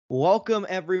Welcome,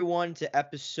 everyone, to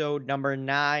episode number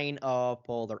 9 of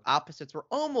Polar Opposites. We're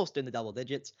almost in the double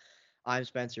digits. I'm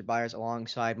Spencer Byers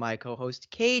alongside my co-host,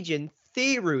 Kajan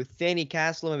Thiru Thanny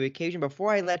Castle on vacation.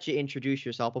 Before I let you introduce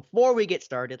yourself, before we get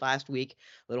started, last week,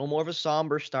 a little more of a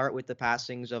somber start with the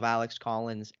passings of Alex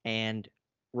Collins and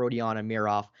Rodiona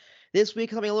Mirov. This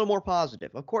week, something a little more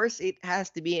positive. Of course, it has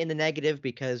to be in the negative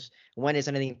because when does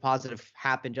anything positive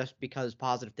happen just because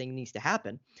positive thing needs to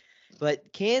happen?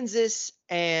 But Kansas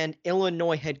and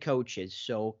Illinois head coaches.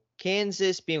 So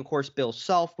Kansas being, of course, Bill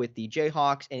Self with the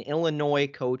Jayhawks, and Illinois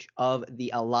coach of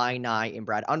the Illini in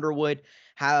Brad Underwood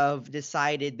have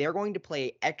decided they're going to play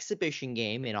an exhibition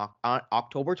game on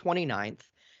October 29th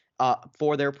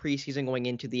for their preseason going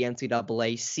into the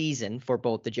NCAA season for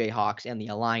both the Jayhawks and the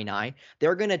Illini.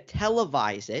 They're going to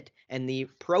televise it, and the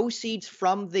proceeds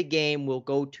from the game will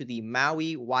go to the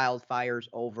Maui wildfires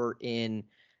over in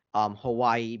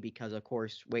Hawaii, because of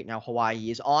course, now Hawaii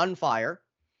is on fire,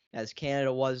 as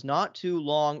Canada was not too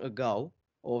long ago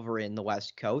over in the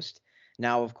West Coast.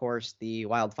 Now, of course, the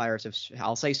wildfires have,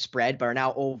 I'll say, spread, but are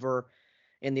now over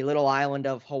in the little island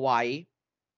of Hawaii.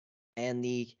 And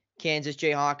the Kansas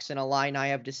Jayhawks and Illini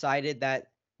have decided that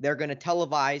they're going to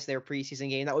televise their preseason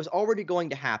game that was already going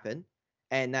to happen,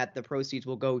 and that the proceeds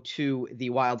will go to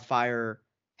the wildfire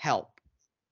help,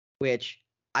 which,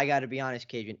 I got to be honest,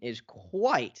 Kajan, is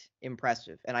quite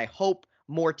impressive. And I hope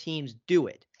more teams do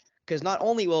it, because not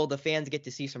only will the fans get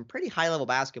to see some pretty high-level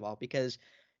basketball, because,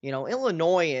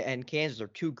 Illinois and Kansas are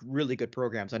two really good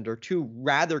programs under two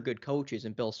rather good coaches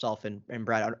in Bill Self and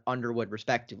Brad Underwood,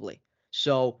 respectively.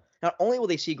 So not only will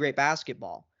they see great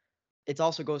basketball, it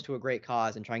also goes to a great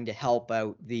cause in trying to help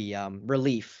out the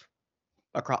relief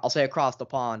across, I'll say across the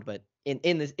pond, but in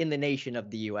the nation of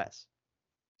the U.S.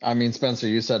 I mean, Spencer,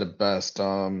 you said it best.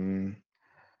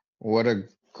 What a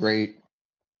great,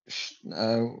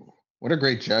 uh, what a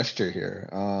great gesture here.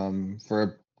 For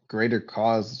a greater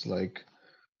cause, like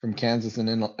from Kansas and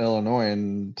Illinois,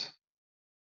 and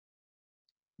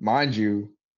mind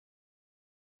you,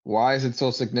 why is it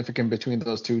so significant between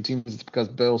those two teams? It's because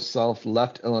Bill Self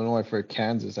left Illinois for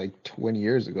Kansas like 20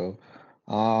 years ago.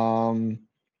 Um,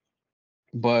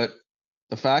 but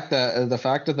the fact of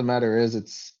the matter is,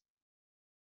 it's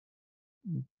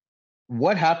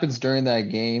what happens during that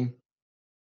game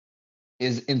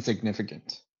is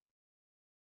insignificant.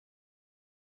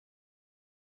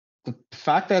 The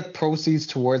fact that proceeds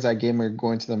towards that game are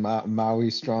going to the Maui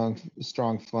Strong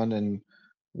Fund, and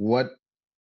what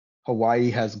Hawaii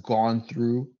has gone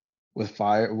through with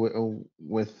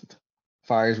with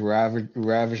fires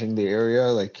ravaging the area,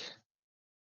 like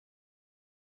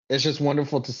it's just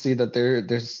wonderful to see that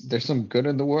there's some good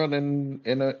in the world, and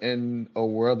in a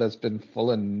world that's been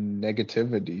full of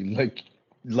negativity, like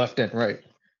left and right.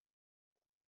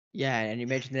 Yeah, and you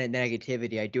mentioned that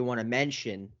negativity. I do want to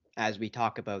mention, as we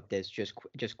talk about this,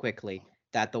 just quickly,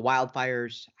 that the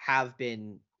wildfires have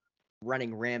been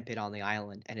running rampant on the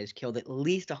island and has killed at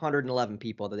least 111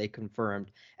 people that they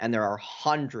confirmed, and there are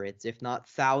hundreds, if not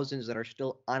thousands, that are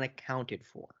still unaccounted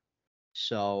for.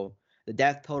 So the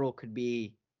death total could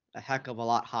be a heck of a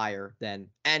lot higher than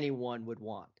anyone would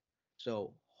want.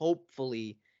 So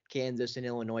hopefully Kansas and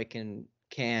Illinois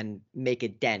can make a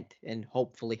dent and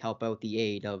hopefully help out the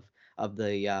aid of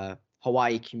the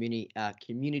Hawaii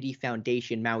Community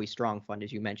Foundation Maui Strong Fund,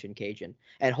 as you mentioned, Kajan.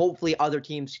 And hopefully other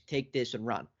teams take this and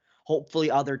run. Hopefully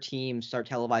other teams start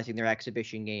televising their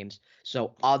exhibition games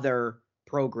so other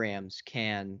programs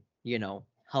can,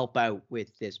 help out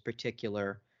with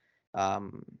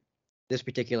um, this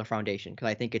particular foundation, because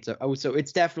I think so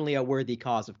it's definitely a worthy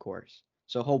cause, of course.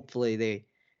 So hopefully they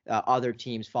other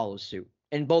teams follow suit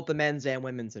in both the men's and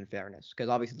women's, in fairness, because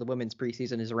obviously the women's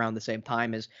preseason is around the same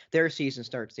time as their season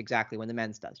starts, exactly when the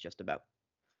men's does, just about.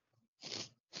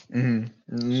 So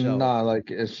Nah,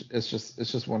 like it's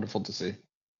just wonderful to see.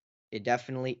 it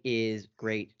definitely is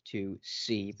great to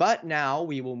see. But now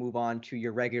we will move on to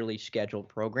your regularly scheduled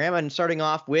program. And starting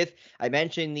off with, I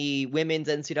mentioned the women's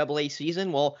NCAA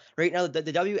season. Well, right now, the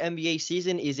WNBA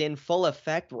season is in full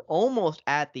effect. We're almost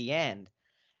at the end.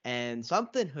 And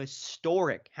something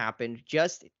historic happened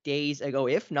just days ago,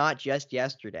 if not just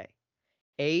yesterday.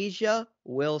 A'ja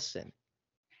Wilson,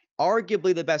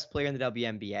 arguably the best player in the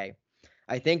WNBA,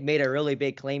 I think made a really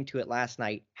big claim to it last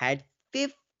night, had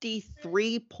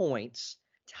 53 points,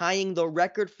 tying the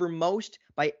record for most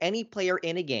by any player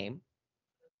in a game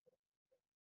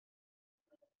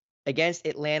against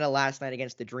Atlanta last night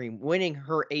against the Dream, winning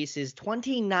her Aces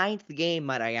 29th game,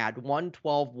 might I add,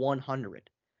 112-100.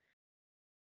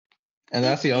 And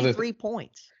that's the other 53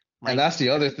 points. and that's the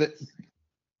other thing.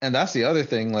 And that's the other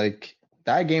thing. Like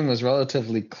that game was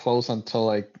relatively close until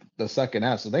like the second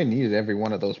half, so they needed every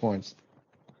one of those points.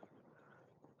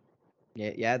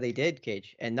 Yeah, they did,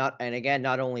 Cage. And again,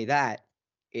 not only that,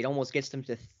 it almost gets them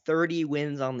to 30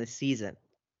 wins on the season,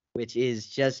 which is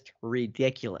just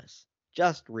ridiculous.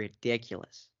 Just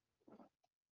ridiculous.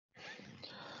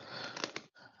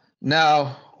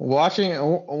 Now, watching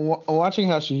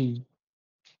how she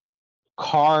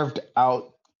carved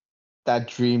out that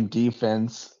dream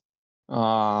defense,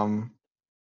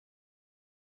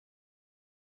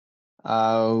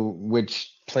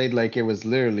 which played like it was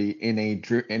literally in a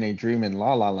dream in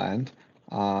La La Land,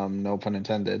 no pun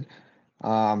intended.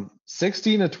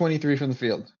 16 of 23 from the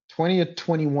field, 20 of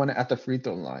 21 at the free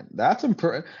throw line. That's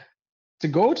to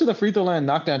go to the free throw line and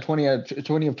knock down 20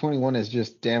 of 21 is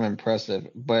just damn impressive.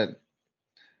 But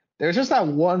there's just that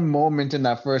one moment in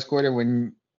that first quarter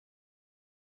when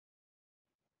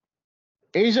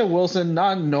Asia Wilson,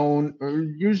 not known,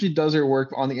 usually does her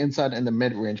work on the inside and the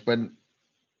mid range, but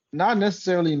not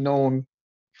necessarily known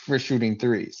for shooting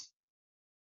threes.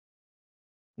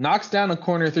 Knocks down a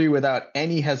corner three without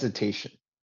any hesitation.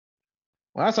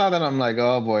 When I saw that, I'm like,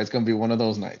 oh boy, it's gonna be one of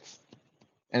those nights.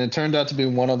 And it turned out to be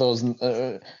one of those.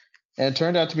 Nights.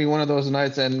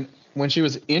 And when she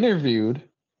was interviewed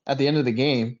at the end of the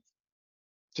game,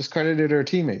 just credited her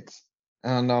teammates.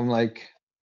 And I'm like,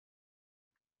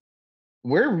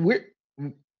 we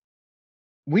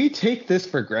take this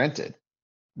for granted.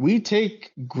 We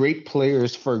take great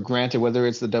players for granted, whether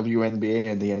it's the WNBA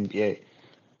and the NBA,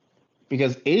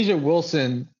 because Asia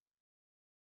Wilson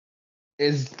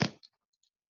is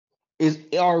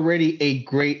already a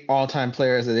great all-time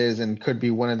player as it is, and could be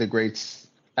one of the greats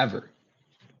ever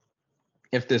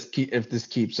if this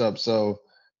keeps up. So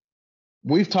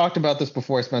we've talked about this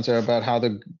before, Spencer, about how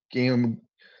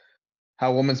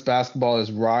how women's basketball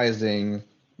is rising,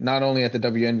 not only at the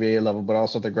WNBA level, but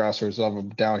also the grassroots level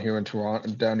down here in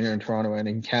Toronto and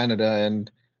in Canada. And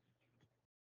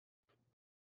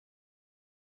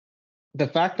the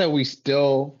fact that we're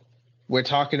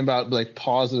talking about like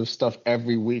positive stuff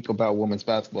every week about women's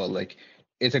basketball, like,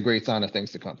 it's a great sign of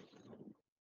things to come.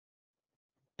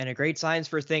 And a great signs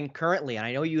for thing currently. And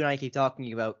I know you and I keep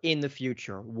talking about in the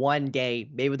future, one day,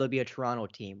 maybe there'll be a Toronto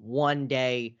team. One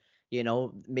day,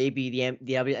 maybe the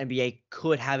WNBA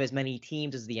could have as many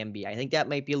teams as the NBA. I think that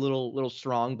might be a little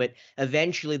strong, but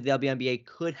eventually the WNBA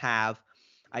could have,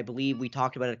 I believe we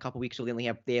talked about it a couple weeks ago.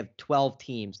 They have 12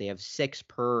 teams. They have 6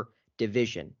 per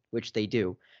division, which they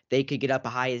do. They could get up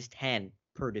as high as 10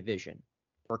 per division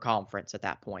per conference at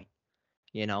that point.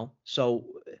 So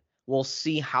we'll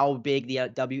see how big the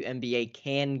WNBA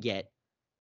can get,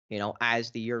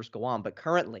 as the years go on. But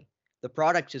currently, the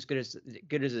product's as good as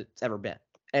it's ever been,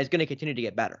 and it's going to continue to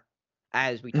get better,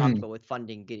 as we talked about with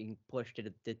funding getting pushed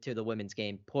to the women's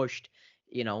game, pushed,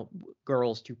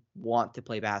 girls to want to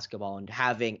play basketball and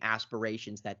having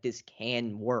aspirations that this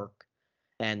can work,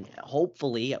 and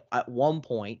hopefully at one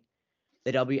point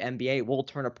the WNBA will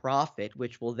turn a profit,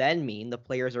 which will then mean the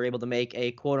players are able to make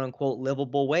a quote-unquote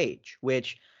livable wage,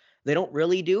 which they don't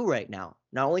really do right now.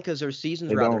 Not only because their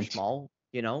season's rather small,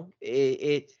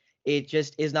 it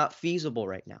just is not feasible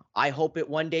right now. I hope it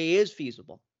one day is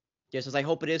feasible, just as I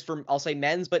hope it is for, I'll say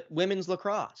men's, but women's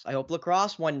lacrosse. I hope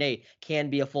lacrosse one day can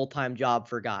be a full-time job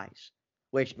for guys,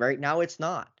 which right now it's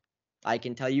not. I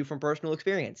can tell you from personal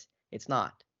experience, it's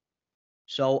not.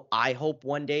 So I hope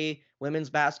one day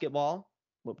women's basketball,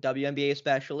 WNBA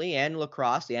especially, and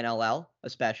lacrosse, the NLL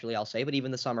especially, I'll say, but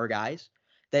even the summer guys,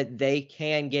 that they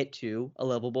can get to a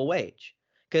livable wage.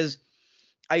 Because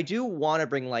I do want to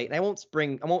bring light, and I won't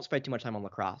spend too much time on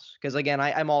lacrosse, because again,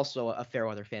 I'm also a fair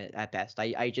weather fan at best.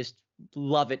 I just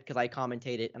love it because I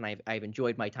commentate it, and I've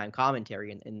enjoyed my time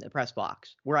commentary in the press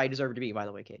box, where I deserve to be, by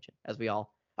the way, Kajan, as we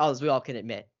all can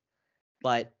admit.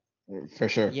 But for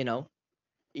sure,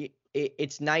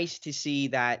 it's nice to see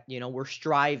that, we're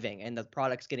striving and the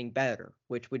product's getting better,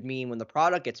 which would mean when the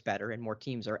product gets better and more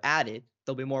teams are added,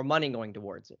 there'll be more money going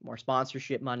towards it, more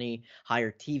sponsorship money,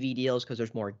 higher TV deals because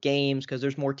there's more games, because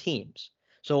there's more teams.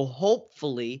 So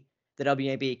hopefully the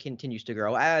WNBA continues to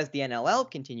grow as the NLL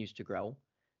continues to grow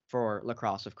for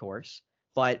lacrosse, of course.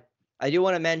 But I do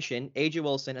want to mention Asia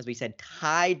Wilson, as we said,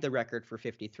 tied the record for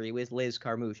 53 with Liz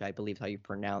Carmouche, I believe how you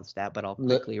pronounce that, but I'll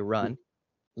quickly run.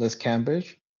 Liz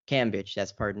Cambridge? Cambridge,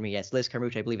 that's, pardon me. Yes, Liz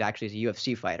Carmouche, I believe, actually is a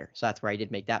UFC fighter. So that's where I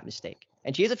did make that mistake.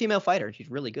 And she is a female fighter, and she's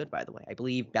really good, by the way. I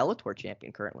believe Bellator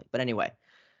champion currently. But anyway,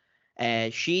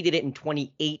 she did it in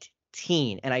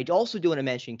 2018. And I also do want to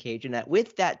mention, Kajan, that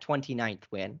with that 29th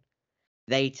win,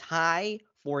 they tie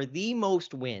for the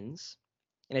most wins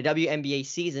in a WNBA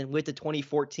season with the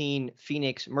 2014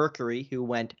 Phoenix Mercury, who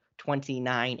went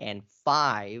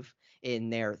 29-5 in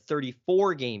their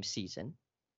 34-game season.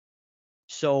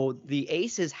 So the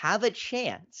Aces have a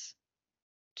chance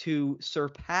to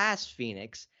surpass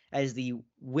Phoenix as the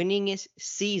winningest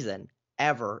season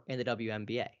ever in the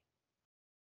WNBA,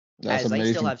 That's as they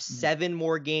still amazing. have 7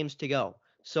 more games to go.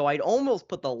 So I'd almost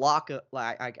put the lock,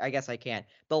 I guess I can,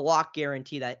 the lock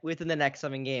guarantee that within the next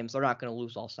 7 games, they're not going to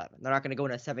lose all 7. They're not going to go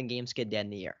in a 7-game skid to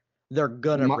end the year. They're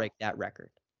going to break that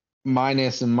record.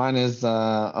 Minus a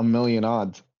million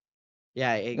odds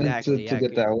Yeah, exactly. to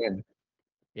get that win.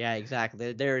 Yeah,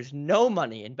 exactly. There's no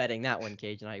money in betting that one,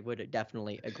 Cage, and I would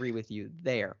definitely agree with you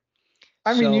there.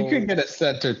 I mean, you could So, get a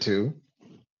set or two.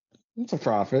 It's a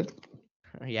profit.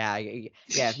 yeah,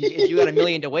 if you got $1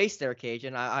 million to waste there,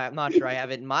 Cajun, I'm not sure I have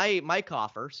it in my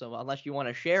coffer. So unless you want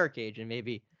to share, Cajun,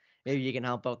 maybe you can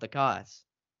help out the cause.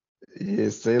 Yeah,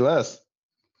 say less.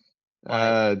 But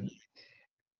Uh,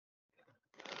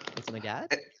 want something to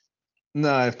add?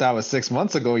 no, if that was 6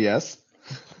 months ago, yes.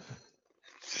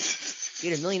 You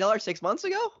had $1 million 6 months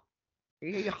ago? Are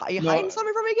you hiding No,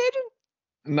 something from me,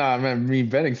 Cajun? no, I meant me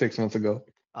betting 6 months ago.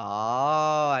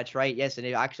 Oh, that's right. Yes, and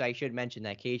actually, I should mention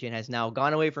that Cajun has now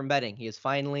gone away from betting. He has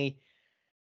finally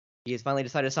decided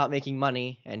to stop making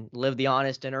money and live the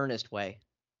honest and earnest way,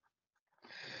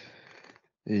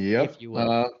 if Yep. you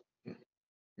will.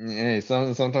 Hey,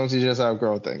 sometimes you just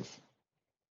outgrow things.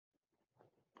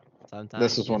 This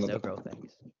Sometimes is you one just of them. outgrow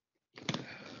things.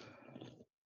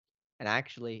 And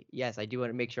actually, yes, I do want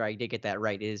to make sure I did get that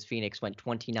right. It is Phoenix went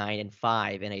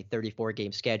 29-5 in a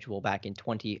 34-game schedule back in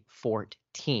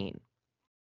 2014.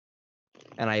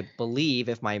 And I believe,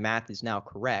 if my math is now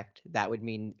correct, that would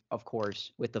mean, of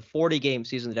course, with the 40-game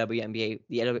season the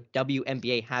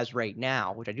WNBA has right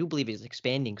now, which I do believe is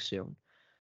expanding soon,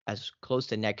 as close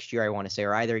to next year, I want to say,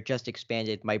 or either it just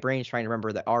expanded. My brain's trying to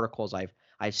remember the articles I've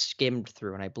skimmed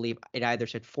through, and I believe it either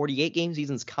said 48 game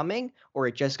seasons coming or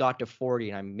it just got to 40,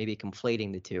 and I'm maybe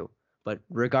conflating the two. But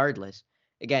regardless,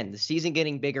 again, the season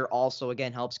getting bigger also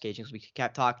again helps Cajun, because we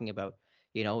kept talking about,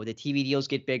 the TV deals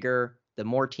get bigger, the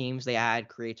more teams they add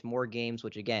creates more games,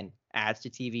 which again adds to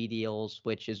TV deals,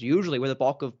 which is usually where the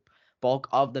bulk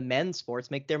of the men's sports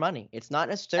make their money. It's not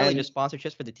necessarily And just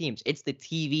sponsorships for the teams. It's the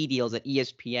TV deals that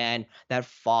ESPN, that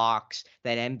Fox,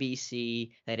 that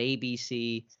NBC, that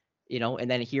ABC,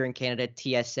 and then here in Canada,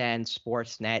 TSN,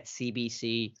 Sportsnet,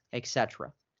 CBC,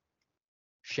 etc.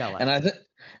 Shell and out.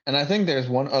 I think there's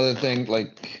one other thing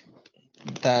like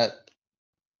that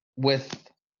with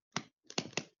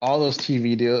all those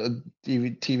TV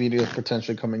deals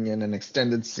potentially coming in, an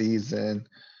extended season,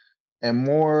 and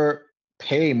more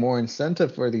pay, more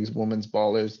incentive for these women's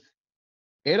ballers.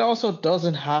 It also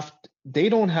doesn't have. They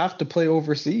don't have to play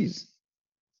overseas.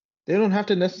 They don't have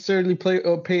to necessarily play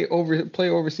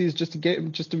overseas just to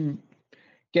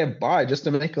get by, just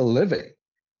to make a living.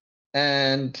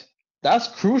 And that's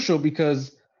crucial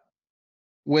because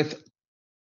with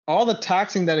all the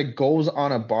taxing that it goes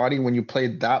on a body when you play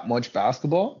that much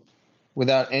basketball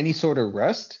without any sort of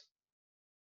rest,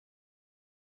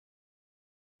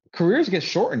 careers get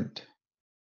shortened.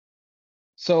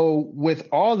 So with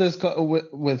all this,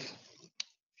 with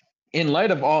in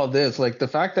light of all this, like the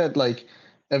fact that like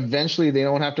eventually they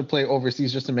don't have to play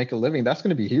overseas just to make a living, that's going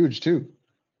to be huge too.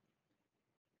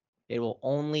 It will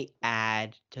only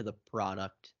add to the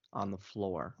product on the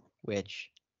floor, which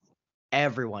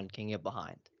everyone can get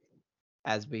behind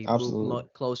as we move Absolutely.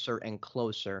 closer and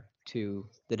closer to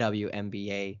the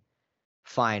WNBA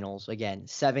finals. Again,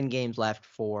 7 games left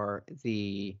for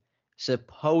the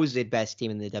supposed best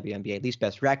team in the WNBA, at least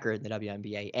best record in the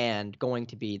WNBA, and going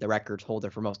to be the records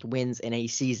holder for most wins in a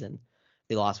season,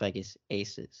 the Las Vegas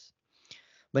Aces.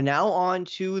 But now on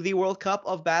to the World Cup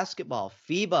of Basketball.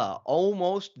 FIBA,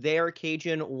 almost there,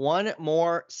 Cajun. One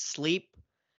more sleep,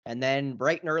 and then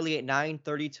bright and early at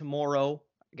 9:30 tomorrow.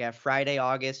 Again, Friday, or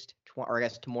I guess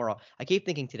tomorrow. I keep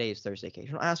thinking today is Thursday,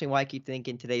 Cajun. Don't ask me why I keep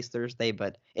thinking today's Thursday,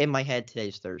 but in my head,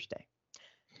 today's Thursday.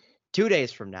 2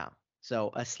 days from now.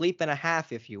 So a sleep and a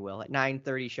half, if you will, at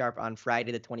 9:30 sharp on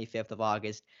Friday, the 25th of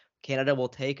August. Canada will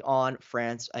take on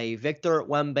France, a Victor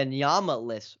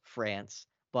Wembanyama-less France,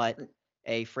 but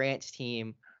a France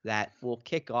team that will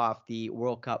kick off the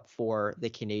World Cup for the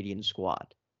Canadian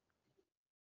squad,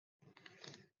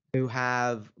 who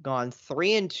have gone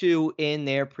 3-2 in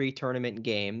their pre-tournament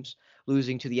games,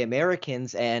 losing to the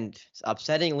Americans and,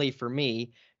 upsettingly for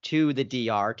me, to the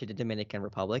DR, to the Dominican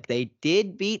Republic. They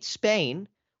did beat Spain,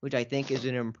 which I think is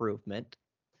an improvement,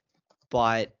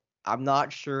 but I'm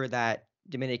not sure that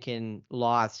Dominican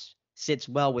loss sits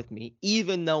well with me,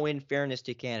 even though, in fairness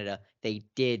to Canada, they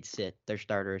did sit their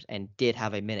starters and did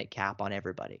have a minute cap on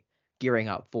everybody, gearing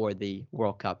up for the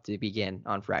World Cup to begin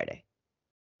on Friday.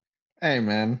 Hey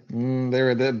man, they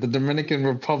were the Dominican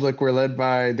Republic were led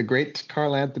by the great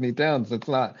Carl Anthony Towns. It's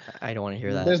not. I don't want to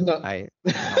hear that. There's no. I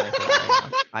don't want to hear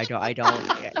that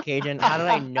right now. Cajun, how did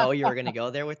I know you were gonna go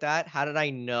there with that? How did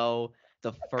I know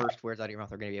the first words out of your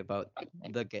mouth are gonna be about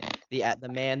the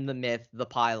man, the myth, the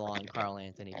pylon, Carl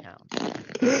Anthony Towns?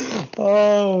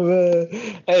 Oh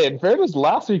man. Hey, in fairness,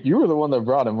 last week you were the one that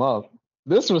brought him up.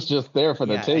 This was just there for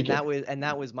the Yeah, and taking.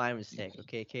 that was my mistake.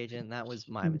 Okay, Cajun, that was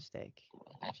my mistake.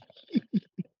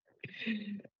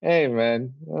 Hey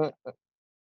man.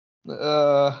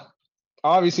 Uh,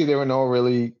 Obviously there were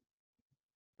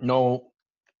no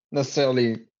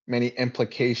necessarily many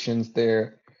implications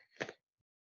there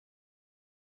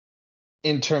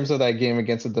in terms of that game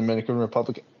against the Dominican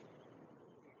Republic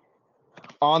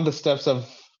on the steps of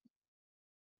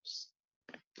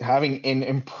having an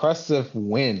impressive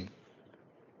win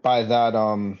by that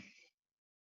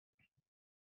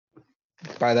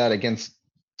against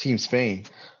Team Spain.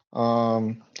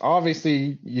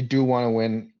 Obviously you do want to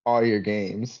win all your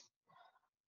games.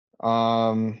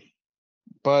 But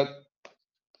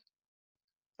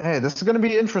hey, this is going to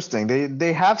be interesting.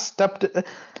 They have stepped.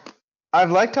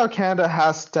 I've liked how Canada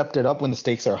has stepped it up when the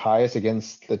stakes are highest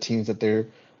against the teams that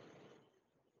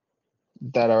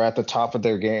are at the top of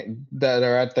their game,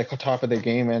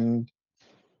 and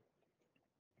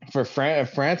for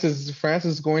France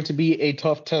is going to be a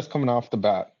tough test coming off the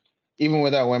bat, even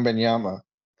without Wembanyama.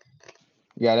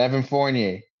 You got Evan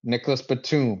Fournier, Nicholas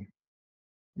Batum,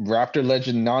 Raptor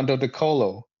legend Nando De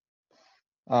Colo.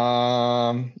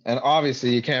 And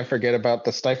obviously you can't forget about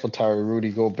the Stifle Tower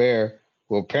Rudy Gobert,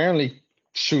 who apparently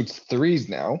shoots threes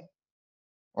now,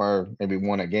 or maybe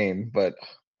one a game, but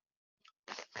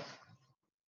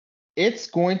this is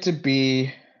going to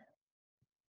be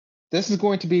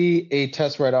a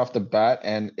test right off the bat,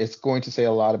 and it's going to say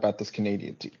a lot about this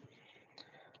Canadian team.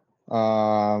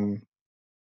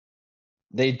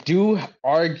 They do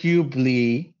you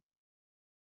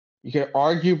could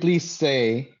arguably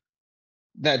say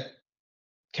that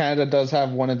Canada does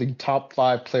have one of the top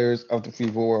 5 players of the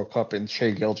FIBA World Cup in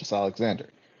Shai Gilgeous-Alexander.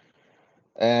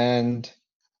 And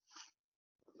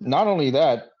not only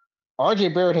that,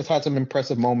 RJ Barrett has had some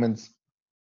impressive moments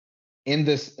in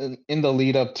the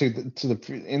lead up to the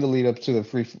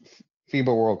FIBA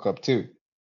World Cup too.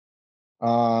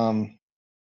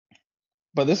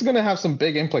 But this is going to have some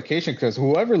big implications because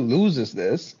whoever loses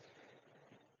this,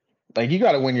 like, you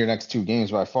got to win your next 2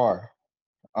 games by far.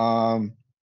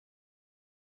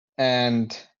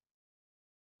 And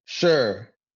sure,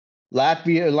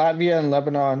 Latvia and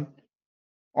Lebanon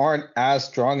aren't as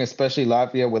strong, especially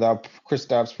Latvia without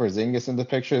Kristaps Porzingis in the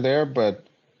picture there, but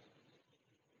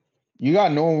you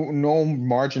got no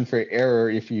margin for error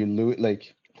if you lose.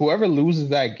 Like, whoever loses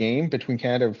that game between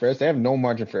Canada and France, they have no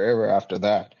margin for error after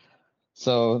that.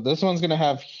 So this one's going to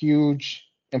have huge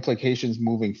implications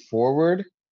moving forward.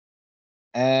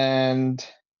 And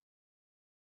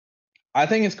I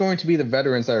think it's going to be the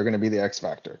veterans that are going to be the X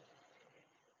factor.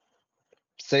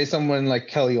 Say someone like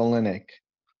Kelly Olynyk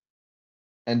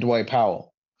and Dwight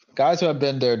Powell, guys who have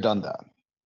been there, done that.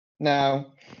 Now,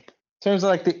 in terms of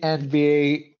like the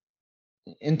NBA,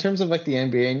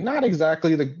 not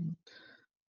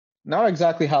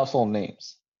exactly household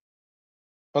names,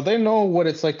 but they know what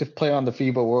it's like to play on the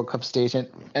FIBA World Cup stage, and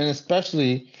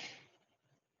especially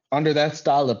under that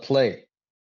style of play.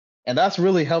 And that's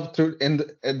really helped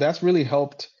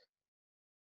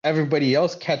everybody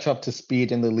else catch up to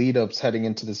speed in the lead ups heading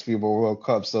into this FIBA World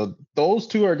Cup. So those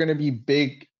two are going to be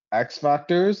big X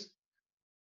factors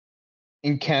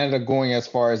in Canada going as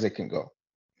far as it can go.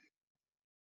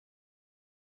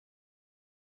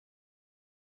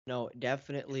 No,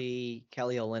 definitely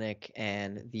Kelly Olynyk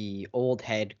and the old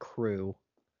head crew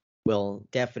will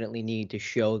definitely need to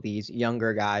show these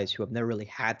younger guys who have never really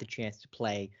had the chance to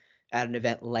play at an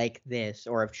event like this,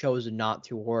 or have chosen not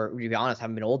to, or to be honest,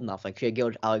 haven't been old enough. Like Shai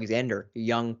Gilgeous-Alexander,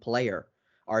 young player.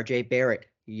 RJ Barrett,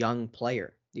 young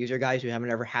player. These are guys who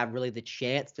haven't ever had really the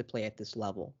chance to play at this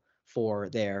level for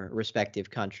their respective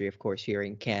country, of course, here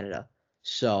in Canada.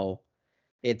 So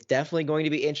it's definitely going to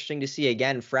be interesting to see.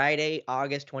 Again, Friday,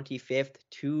 August 25th,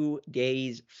 2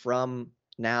 days from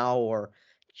now, or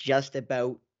just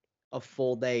about a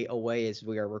full day away, as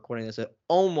we are recording this at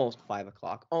almost 5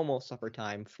 o'clock, almost supper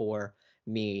time for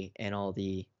me and all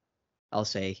the, I'll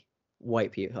say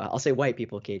white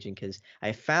people, Cajun, because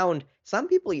I found some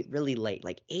people eat really late,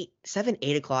 like 8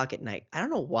 o'clock at night. I don't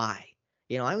know why.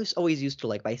 I was always used to,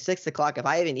 like, by 6 o'clock, if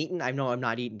I haven't eaten, I know I'm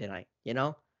not eating tonight,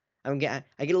 I get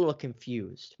a little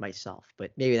confused myself,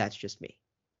 but maybe that's just me.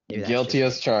 Maybe that's Guilty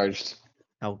just as me. charged.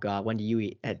 Oh God, when do you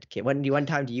eat? What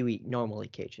time do you eat normally,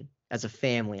 Cajun? as a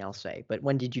family, I'll say. But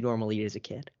when did you normally eat as a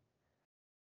kid?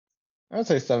 I would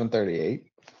say 7:38.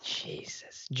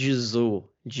 Jesus.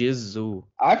 Jizu.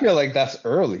 I feel like that's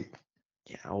early.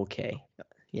 Yeah, okay.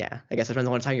 Yeah, I guess it depends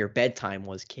on what time your bedtime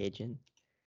was, Cajun.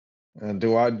 And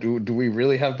do we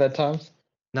really have bedtimes?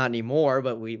 Not anymore,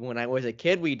 but when I was a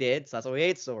kid, we did. So that's why we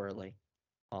ate so early.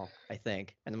 Well, I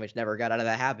think, and then we just never got out of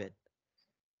that habit.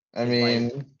 I Because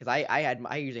mean,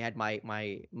 I usually had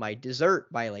my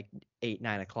dessert by like 8,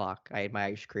 9 o'clock. I had my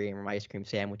ice cream or my ice cream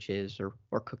sandwiches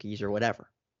or cookies or whatever.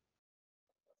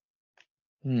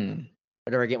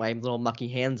 Whatever I get my little mucky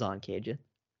hands on, Cajun.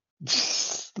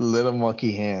 Little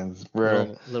monkey hands,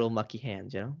 bro. Little mucky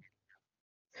hands, you know.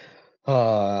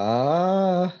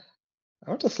 I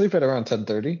went to sleep at around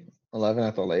 10:30, 11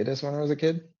 at the latest when I was a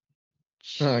kid.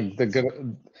 The Jeez.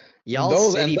 good Y'all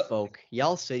those city folk.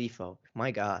 Y'all city folk. My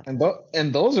God.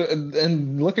 and those are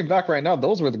and looking back right now,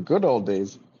 those were the good old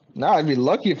days. Now I'd be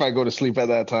lucky if I go to sleep at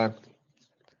that time.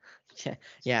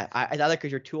 Yeah. I either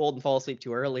because you're too old and fall asleep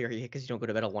too early, or because you don't go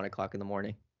to bed at 1 o'clock in the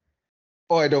morning.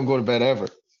 Or I don't go to bed ever.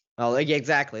 Oh, yeah,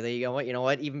 exactly. There you go. You know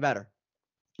what? Even better.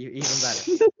 Even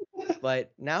better.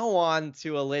 But now on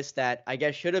to a list that I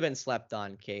guess should have been slept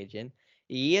on, Cajun.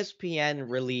 ESPN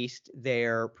released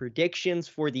their predictions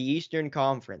for the Eastern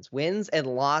Conference, wins and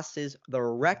losses, the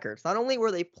records. Not only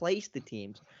where they placed the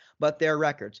teams, but their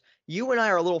records. You and I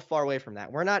are a little far away from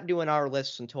that. We're not doing our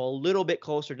lists until a little bit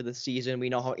closer to the season. We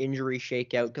know how injuries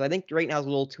shake out because I think right now is a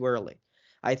little too early.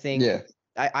 I think Yeah.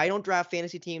 I don't draft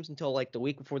fantasy teams until like the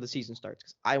week before the season starts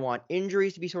because I want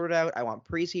injuries to be sorted out. I want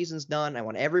preseasons done. I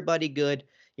want everybody good.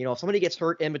 You know, if somebody gets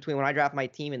hurt in between when I draft my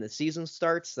team and the season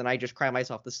starts, then I just cry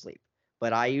myself to sleep.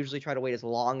 But I usually try to wait as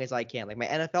long as I can. Like my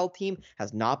NFL team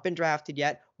has not been drafted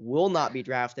yet, will not be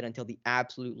drafted until the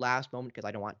absolute last moment because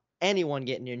I don't want anyone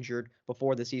getting injured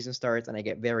before the season starts, and I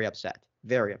get very upset.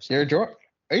 Very upset.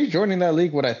 Are you joining that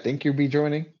league? What I think you'd be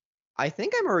joining? I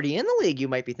think I'm already in the league you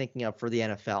might be thinking of for the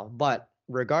NFL, but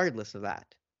regardless of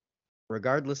that,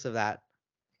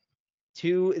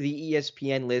 to the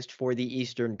ESPN list for the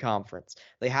Eastern Conference.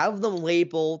 They have them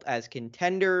labeled as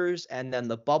contenders, and then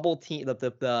the bubble team,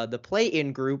 the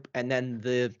play-in group, and then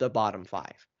the bottom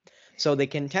five. So the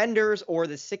contenders or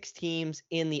the 6 teams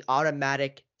in the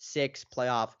automatic 6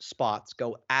 playoff spots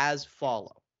go as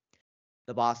follow.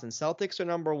 The Boston Celtics are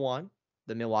number 1.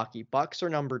 The Milwaukee Bucks are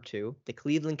number 2. The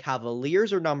Cleveland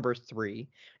Cavaliers are number 3.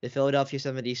 The Philadelphia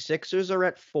 76ers are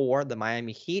at 4. The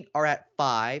Miami Heat are at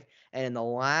 5. And in the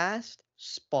last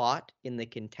spot in the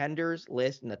contenders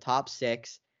list in the top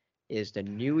 6 is the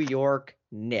New York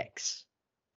Knicks,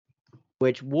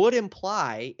 which would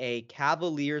imply a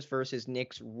Cavaliers versus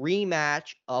Knicks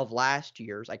rematch of last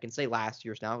year's. I can say last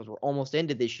year's now because we're almost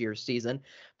into this year's season,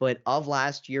 but of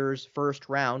last year's first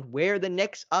round where the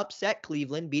Knicks upset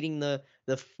Cleveland, beating the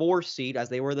 4th seed as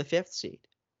they were the 5th seed.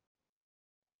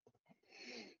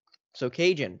 So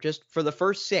Cajun, just for the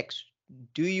first 6,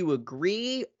 do you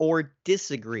agree or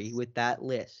disagree with that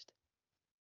list?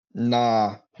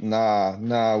 Nah.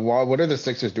 What are the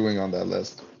Sixers doing on that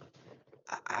list?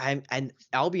 And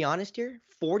I'll be honest here,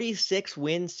 46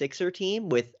 win Sixer team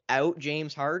without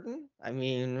James Harden. I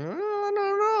mean, I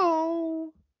don't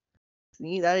know.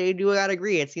 I gotta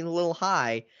agree. It seems a little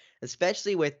high,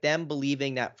 especially with them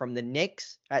believing that from the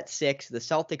Knicks at 6, the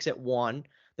Celtics at 1,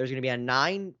 there's going to be a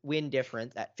 9-win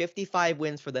difference at 55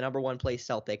 wins for the number 1 place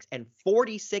Celtics and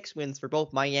 46 wins for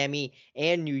both Miami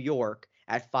and New York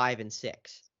at 5 and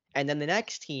 6. And then the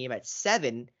next team at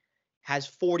 7 has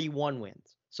 41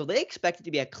 wins. So they expect it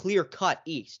to be a clear cut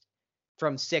East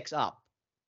from 6 up.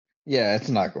 Yeah, it's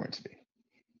not going to be.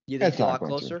 You think it's a lot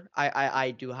closer?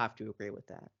 I do have to agree with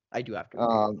that. I do have to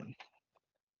agree with that.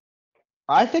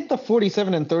 I think the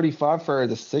 47 and 35 for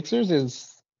the Sixers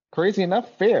is crazy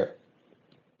enough fair.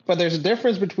 But there's a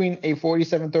difference between a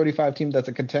 47-35 team that's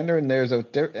a contender and there's a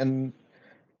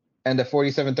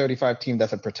 47-35 team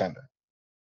that's a pretender.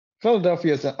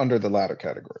 Philadelphia is under the latter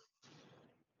category.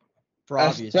 For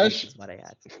obvious reasons, might I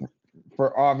add.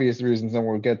 For obvious reasons, and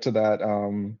we'll get to that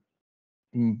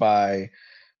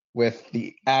with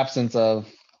the absence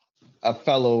of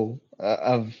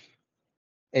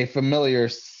a familiar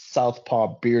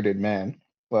southpaw bearded man.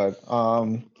 But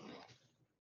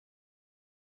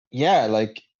yeah,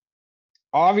 like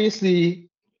obviously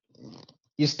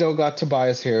you still got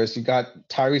Tobias Harris, you got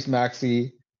Tyrese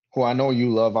Maxey, who I know you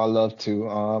love, I love too.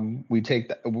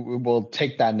 We'll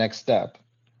take that next step.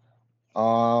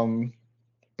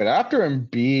 But after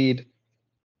Embiid,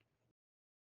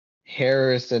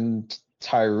 Harris, and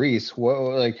Tyrese,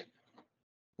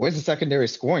 where's the secondary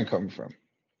scoring coming from?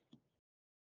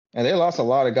 And they lost a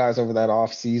lot of guys over the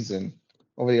off season.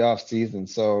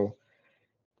 So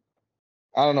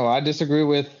I don't know. I disagree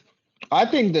with. I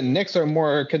think the Knicks are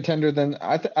more contender than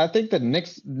I think the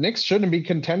Knicks shouldn't be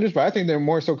contenders, but I think they're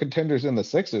more so contenders than the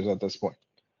Sixers at this point.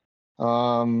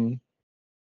 Um,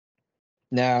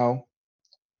 Now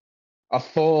a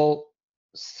full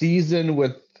season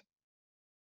with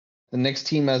the Knicks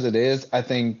team as it is, I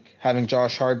think having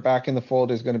Josh Hart back in the fold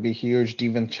is going to be huge.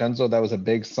 DiVincenzo, that was a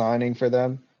big signing for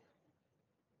them.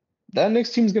 That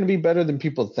Knicks team is going to be better than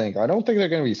people think. I don't think they're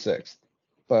going to be sixth,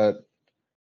 but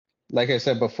like I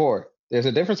said before, there's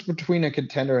a difference between a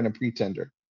contender and a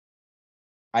pretender.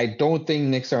 I don't think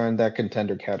Knicks are in that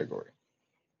contender category.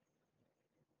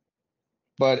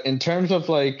 But in terms of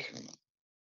like,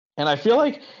 and I feel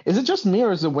like, is it just me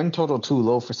or is the win total too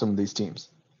low for some of these teams?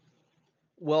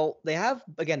 Well, they have,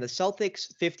 again, the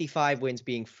Celtics 55 wins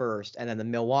being first, and then the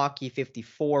Milwaukee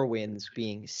 54 wins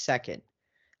being second.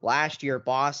 Last year,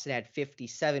 Boston had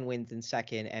 57 wins in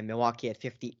second, and Milwaukee had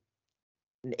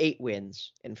 58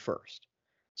 wins in first.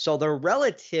 So they're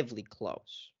relatively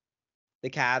close. The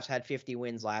Cavs had 50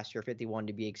 wins last year, 51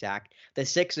 to be exact. The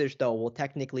Sixers, though, will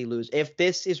technically lose. If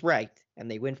this is right and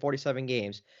they win 47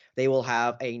 games, they will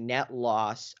have a net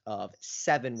loss of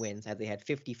 7 wins as they had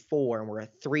 54 and were a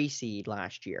 3 seed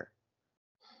last year.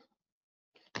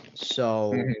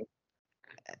 So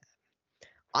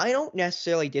I don't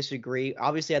necessarily disagree.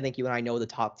 Obviously, I think you and I know the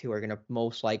top two are going to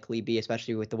most likely be,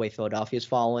 especially with the way Philadelphia's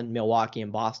fallen, Milwaukee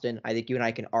and Boston. I think you and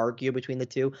I can argue between the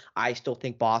two. I still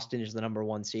think Boston is the number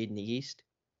 1 seed in the East.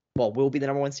 Well, will be the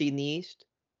number 1 seed in the East.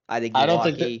 I think I don't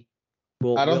think that. Milwaukee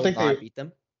will I don't will think not they. beat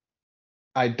them.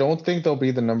 I don't think they'll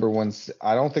be the number one.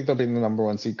 I don't think they'll be the number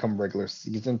one seed come regular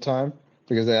season time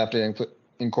because they have to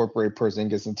incorporate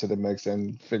Porzingis into the mix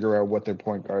and figure out what their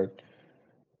point guard,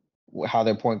 how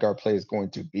their point guard play is going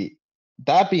to be.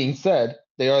 That being said,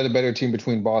 they are the better team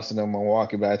between Boston and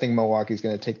Milwaukee, but I think Milwaukee's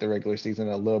going to take the regular season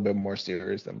a little bit more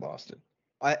serious than Boston.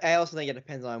 I also think it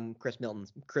depends on Chris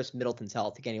Middleton's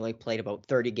health. Again, he only played about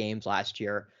 30 games last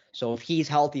year. So if he's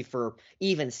healthy for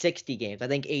even 60 games, I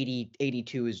think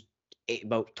 82 is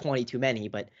about 20 too many,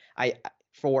 but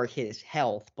for his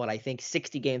health, but I think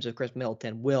 60 games of Chris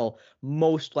Middleton will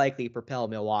most likely propel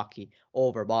Milwaukee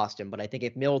over Boston. But I think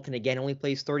if Middleton again only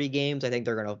plays 30 games, I think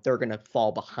they're gonna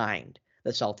fall behind the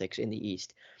Celtics in the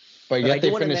East. But But I yet do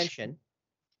they want to finish. mention,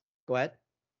 go ahead.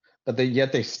 But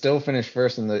they still finish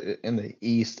first in the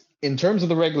East in terms of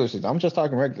the regular season. I'm just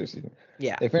talking regular season.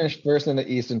 Yeah. They finished first in the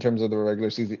East in terms of the regular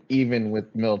season, even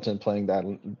with Middleton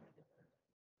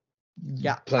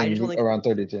Yeah, playing around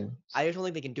 30 teams. I just don't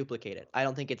think they can duplicate it. I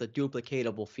don't think it's a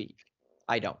duplicatable feat.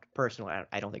 I don't. Personally,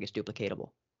 I don't think it's duplicatable.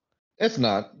 It's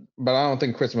not, but I don't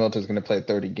think Chris Middleton is going to play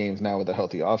 30 games now with a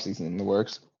healthy offseason in the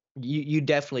works. You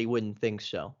definitely wouldn't think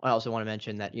so. I also want to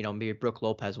mention that, maybe Brook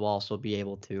Lopez will also be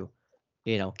able to,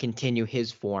 continue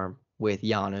his form with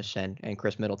Giannis and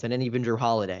Chris Middleton and even Drew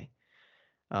Holiday.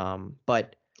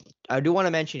 But I do want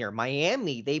to mention here,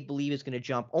 Miami, they believe is going to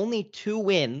jump only 2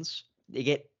 wins. They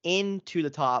get into the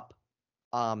top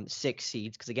 6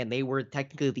 seeds because, again, they were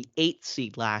technically the 8th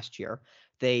seed last year.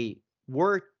 They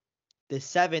were the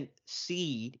 7th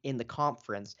seed in the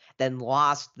conference, then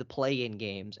lost the play-in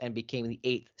games and became the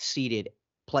 8th seeded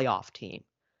playoff team.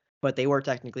 But they were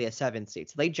technically a 7th seed.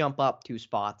 So they jump up 2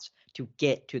 spots to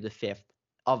get to the 5th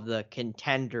of the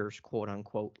contenders,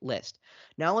 quote-unquote, list.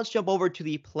 Now let's jump over to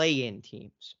the play-in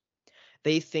teams.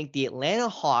 They think the Atlanta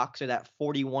Hawks are that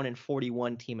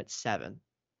 41-41 team at 7.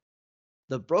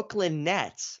 The Brooklyn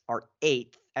Nets are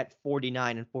 8th at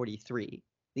 49-43.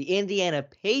 The Indiana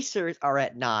Pacers are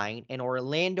at 9, and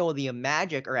Orlando the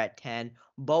Magic are at 10,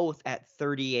 both at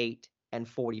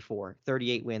 38-44.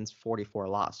 38 wins, 44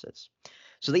 losses.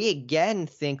 So they again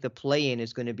think the play-in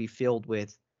is going to be filled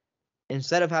with,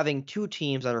 instead of having 2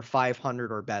 teams that are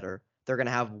 500 or better, they're going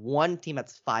to have 1 team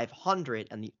that's 500,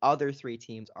 and the other 3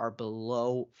 teams are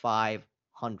below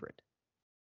 500.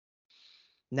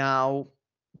 Now,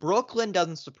 Brooklyn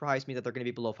doesn't surprise me that they're going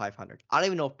to be below 500. I don't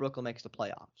even know if Brooklyn makes the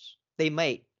playoffs. They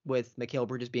might, with Mikal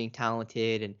Bridges being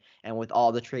talented and with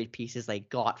all the trade pieces they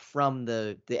got from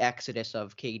the exodus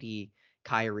of KD,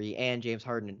 Kyrie, and James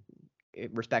Harden,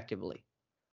 respectively.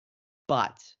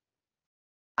 But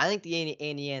I think the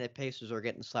Indiana Pacers are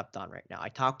getting slept on right now. I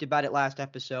talked about it last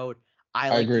episode. I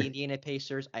like the agree. Indiana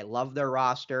Pacers. I love their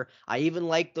roster. I even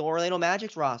like the Orlando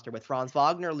Magic's roster with Franz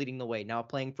Wagner leading the way, now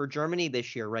playing for Germany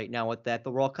this year right now at the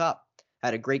World Cup.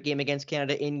 Had a great game against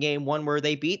Canada in game 1 where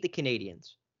they beat the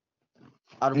Canadians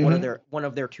out of one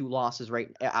of their 2 losses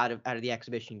right out of the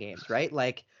exhibition games, right?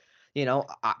 Like,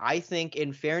 I think,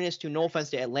 in fairness to, no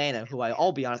offense to Atlanta, who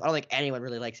I'll be honest, I don't think anyone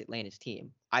really likes Atlanta's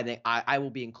team. I think I will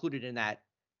be included in that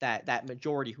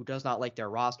majority who does not like their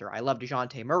roster. I love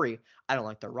DeJounte Murray. I don't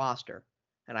like their roster.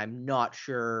 and I'm not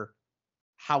sure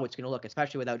how it's going to look,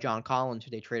 especially without John Collins,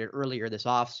 who they traded earlier this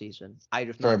offseason. I'm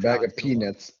just For a not sure how bag it's of going to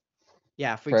look. peanuts.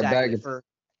 Yeah, For a bag exactly.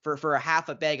 of For a half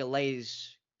a bag of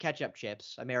Lay's ketchup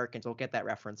chips, Americans will get that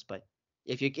reference. But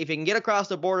if you can get across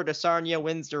the border to Sarnia,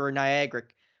 Windsor, or Niagara,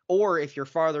 or if you're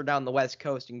farther down the West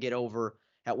Coast and get over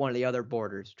at one of the other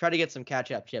borders, try to get some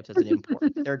ketchup chips as an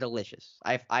import. They're delicious.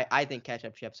 I think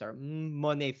ketchup chips are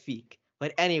magnifique.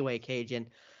 But anyway, Cajun,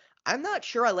 I'm not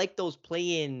sure I like those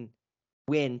play-in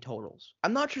win totals.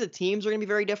 I'm not sure the teams are going to be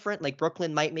very different. Like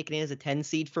Brooklyn might make it in as a 10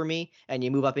 seed for me, and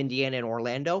you move up Indiana and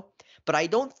Orlando. But I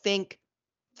don't think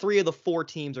 3 of the 4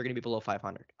 teams are going to be below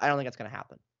 500. I don't think that's going to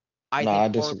happen. No, I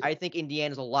disagree. I think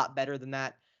Indiana's a lot better than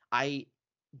that. I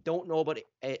don't know about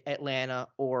Atlanta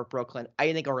or Brooklyn.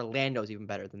 I think Orlando's even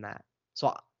better than that.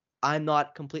 So I'm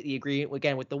not completely agreeing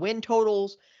again with the win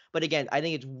totals. But again, I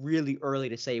think it's really early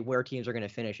to say where teams are going to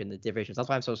finish in the divisions. That's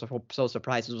why I'm so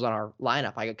surprised this was on our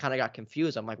lineup. I kind of got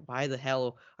confused. I'm like, why the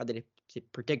hell are they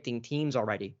predicting teams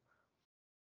already?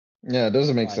 Yeah, it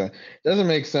doesn't make sense. It doesn't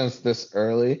make sense this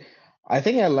early. I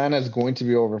think Atlanta is going to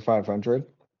be over 500.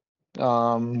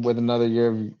 With another year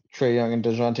of Trae Young and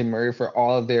DeJounte Murray, for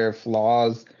all of their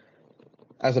flaws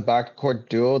as a backcourt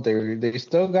duo,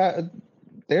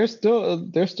 they're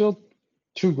still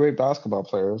 2 great basketball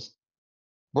players.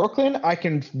 Brooklyn, I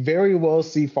can very well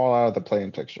see fall out of the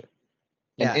play-in picture.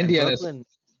 And Yeah, and Indiana's Brooklyn,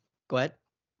 go ahead.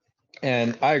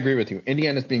 and I agree with you.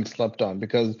 Indiana's being slept on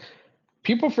because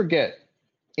people forget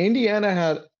Indiana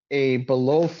had a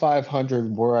below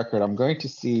 500 record. I'm going to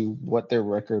see what their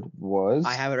record was.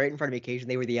 I have it right in front of me, Cajun.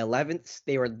 They were the 11th.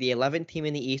 They were the 11th team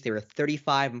in the East. They were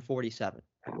 35-47.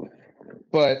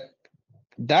 But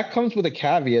that comes with a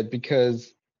caveat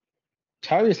because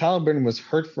Tyrese Halliburton was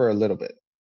hurt for a little bit.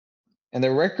 And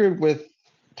the record with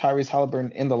Tyrese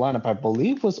Halliburton in the lineup, I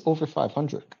believe, was over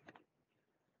 500.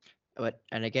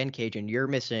 And again, Cajun, you're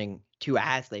missing 2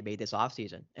 ads they made this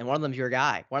offseason. And one of them's your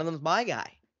guy. One of them's my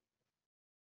guy.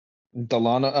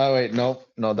 Delano. Oh wait, no,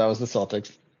 that was the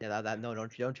Celtics. Yeah, no,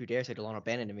 don't you dare say Delano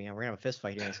Bannon to me. We're gonna have a fist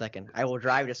fight here in a second. I will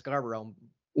drive to Scarborough.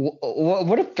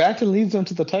 What if Banton leads them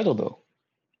to the title though?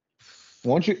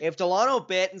 Won't you? If Delano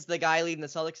Banton's the guy leading the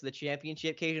Celtics to the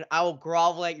championship, Cajun, I will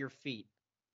grovel at your feet.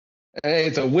 Hey,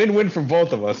 it's a win-win for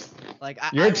both of us. Like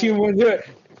Your team wins it.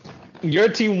 Your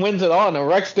team wins it all, and a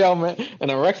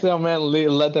Rexdale man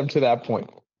led them to that point.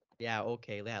 Yeah,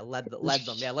 okay. Yeah, led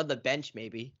them. Yeah, led the bench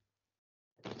maybe.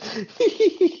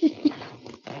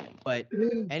 But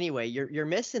anyway, you're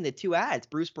missing the 2 ads.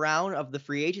 Bruce Brown of the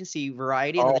free agency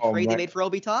variety, and then the trade they made for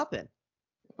Obi Toppin.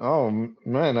 Oh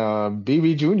man,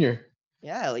 BB Jr.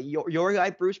 Yeah, like your guy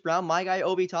Bruce Brown, my guy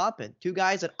Obi Toppin. 2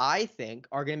 guys that I think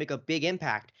are going to make a big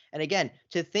impact. And again,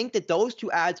 to think that those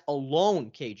 2 ads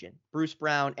alone, Cajun, Bruce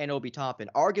Brown and Obi Toppin,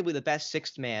 arguably the best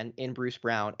 6th man in Bruce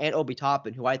Brown and Obi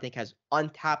Toppin, who I think has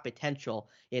untapped potential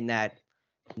in that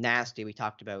nasty we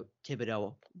talked about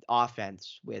Thibodeau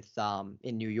offense with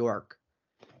in New York.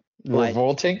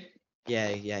 Revolting. Yeah,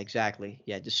 exactly.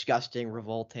 Yeah, disgusting,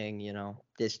 revolting,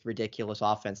 this ridiculous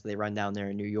offense that they run down there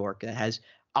in New York that has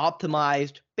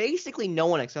optimized basically no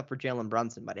one except for Jalen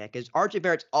Brunson, buddy. Because RJ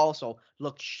Barrett's also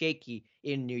looked shaky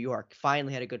in New York.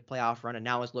 Finally had a good playoff run and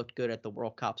now has looked good at the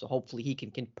World Cup. So hopefully he can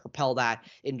propel that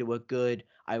into a good,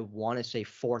 I want to say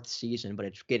 4th season, but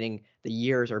it's getting the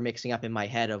years are mixing up in my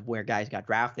head of where guys got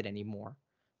drafted anymore.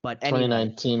 But anyway,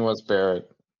 2019 was Barrett.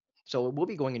 So we'll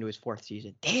be going into his 4th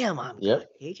season. Damn, I'm good,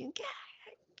 Agent.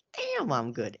 Damn,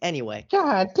 I'm good. Anyway.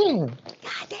 God damn.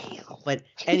 But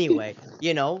anyway,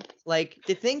 like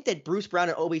to think that Bruce Brown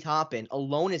and Obi Toppin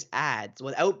alone as ads,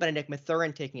 without Benedict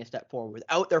Mathurin taking a step forward,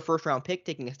 without their 1st-round pick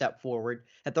taking a step forward,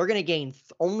 that they're going to gain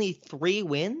only 3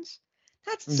 wins?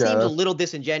 That seems a little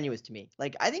disingenuous to me.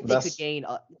 Like, I think they could gain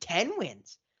 10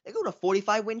 wins. They go to a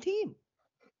 45-win team.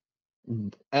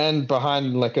 And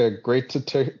behind like a great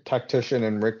tactician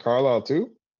and Rick Carlisle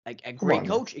too. Like a great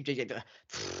coach.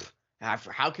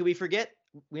 How can we forget?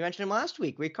 We mentioned him last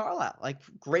week, Rick Carlisle. Like,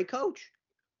 great coach.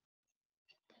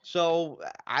 So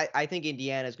I think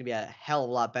Indiana is going to be a hell of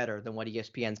a lot better than what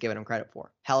ESPN's giving them credit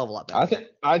for. Hell of a lot better.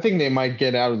 I think they might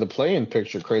get out of the play-in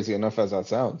picture, crazy enough as that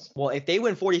sounds. Well, if they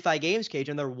win 45 games,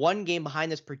 Cajun, they're 1 game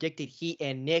behind this predicted Heat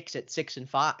and Knicks at 6 and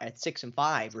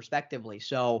 5 respectively.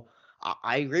 So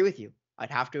I agree with you. I'd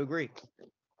have to agree.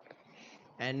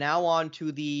 And now on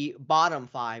to the bottom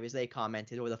 5, as they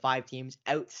commented, or the 5 teams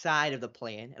outside of the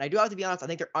play-in. And I do have to be honest, I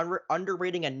think they're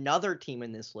underrating another team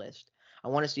in this list. I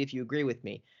want to see if you agree with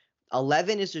me.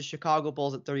 11 is the Chicago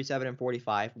Bulls at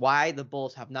 37-45. Why the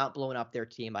Bulls have not blown up their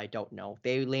team, I don't know.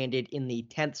 They landed in the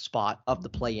 10th spot of the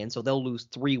play-in, so they'll lose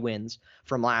 3 wins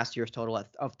from last year's total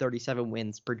of 37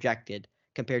 wins projected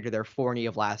compared to their 40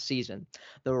 of last season.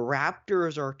 The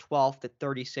Raptors are 12th at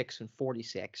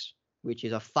 36-46, which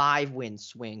is a 5-win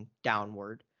swing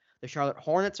downward. The Charlotte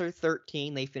Hornets are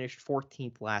 13. They finished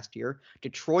 14th last year.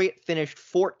 Detroit finished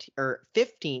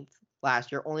 15th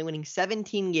last year, only winning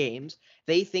 17 games.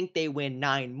 They think they win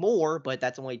 9 more, but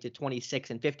that's only to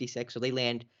 26-56, so they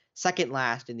land second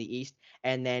last in the East.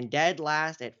 And then dead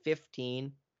last at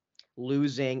 15,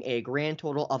 losing a grand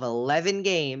total of 11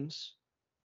 games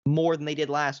more than they did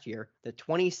last year. The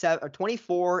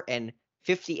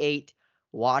 24-58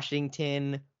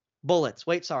 Washington Bullets.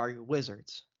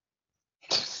 Wizards.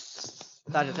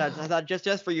 I thought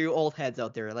just for you old heads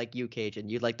out there like you, Kajan,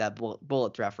 you'd like that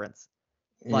Bullets reference.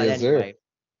 But Yes, sir. anyway,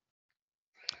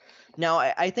 now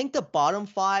I think the bottom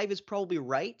 5 is probably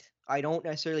right. I don't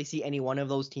necessarily see any one of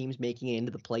those teams making it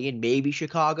into the play-in. Maybe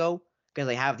Chicago, because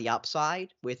they have the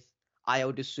upside with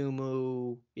Io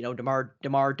DeSumo,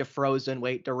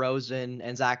 DeRozan,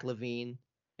 and Zach LaVine,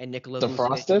 and Nikola Vucevic, who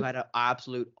Defrosted? had an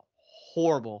absolute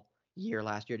horrible year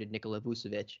last year, did Nikola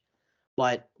Vucevic.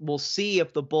 But we'll see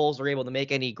if the Bulls are able to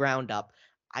make any ground up.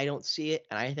 I don't see it,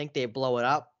 and I think they blow it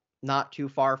up not too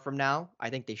far from now.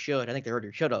 I think they should. I think they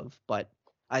already should have, but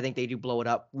I think they do blow it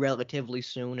up relatively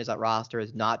soon, as that roster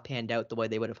has not panned out the way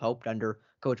they would have hoped under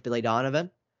Coach Billy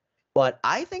Donovan. But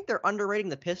I think they're underrating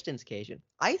the Pistons, Cajun.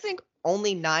 I think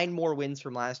only 9 more wins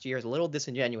from last year is a little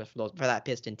disingenuous for that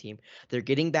Piston team. They're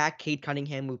getting back Cade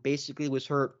Cunningham, who basically was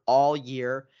hurt all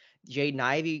year. Jaden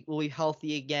Ivey will be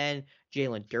healthy again.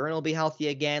 Jalen Duren will be healthy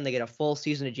again. They get a full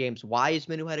season of James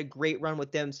Wiseman, who had a great run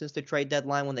with them since the trade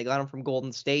deadline when they got him from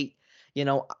Golden State.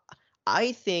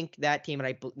 I think that team,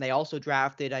 and they also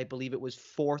drafted, I believe it was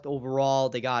 4th overall.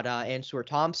 They got Answer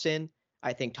Thompson.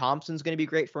 I think Thompson's going to be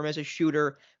great for him as a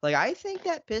shooter. I think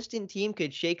that Piston team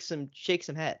could shake some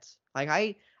heads.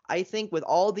 I think with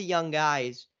all the young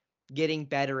guys getting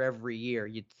better every year,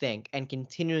 you'd think, and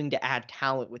continuing to add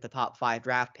talent with the top 5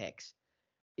 draft picks,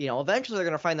 eventually they're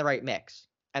going to find the right mix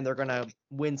and they're going to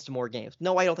win some more games.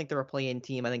 No, I don't think they're a play-in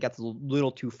team. I think that's a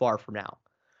little too far from now.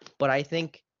 But I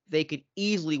think they could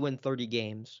easily win 30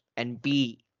 games and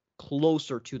be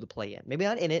closer to the play-in. Maybe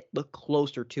not in it, but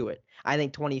closer to it. I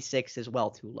think 26 is well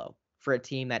too low for a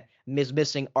team that is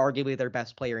missing arguably their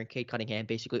best player in Cade Cunningham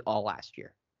basically all last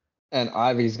year. And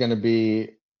Ivy's going to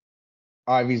be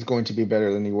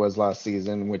better than he was last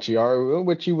season, which he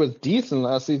was decent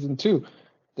last season too.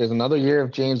 There's another year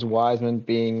of James Wiseman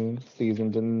being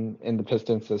seasoned in the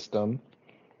Piston system.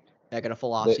 They got a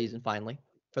full off season finally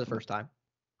for the first time.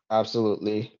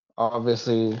 Absolutely.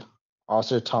 Obviously,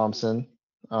 Oscar Thompson,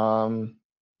 Jalen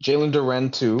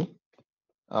Duren too.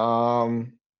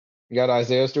 You got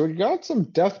Isaiah Stewart. You got some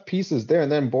depth pieces there,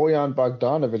 and then Bojan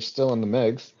Bogdanovic still in the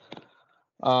mix.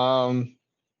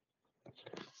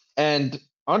 And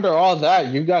under all that,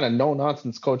 you got a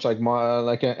no-nonsense coach and a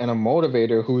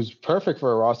motivator who's perfect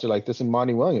for a roster like this in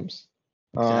Monty Williams.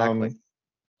 Exactly.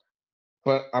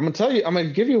 But I'm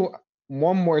gonna give you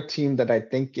one more team that I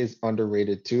think is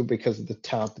underrated too because of the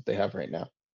talent that they have right now.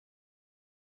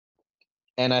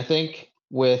 And I think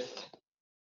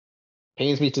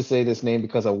pains me to say this name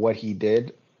because of what he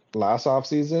did last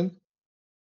offseason,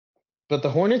 but the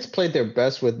Hornets played their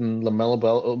best when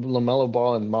LaMelo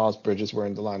Ball and Miles Bridges were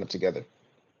in the lineup together.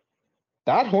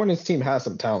 That Hornets team has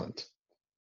some talent.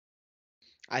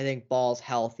 I think Ball's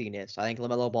healthiness. I think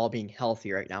LaMelo Ball being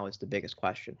healthy right now is the biggest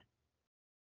question.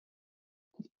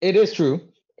 It is true.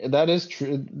 That is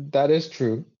true. That is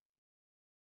true.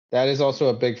 That is also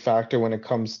a big factor when it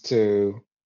comes to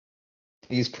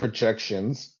these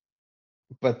projections.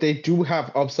 But they do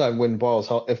have upside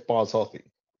if Ball's healthy.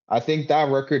 I think that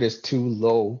record is too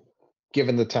low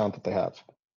given the talent that they have.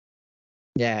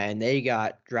 Yeah, and they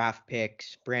got draft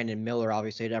picks. Brandon Miller,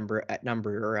 obviously,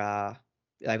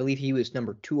 I believe he was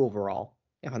number 2 overall,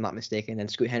 if I'm not mistaken. And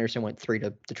Scoot Henderson went 3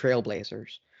 to the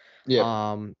Trailblazers.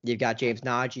 Yeah. You've got James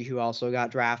Nagy, who also got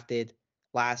drafted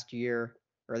last year,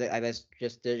 or I guess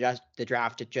just the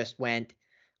draft it just went.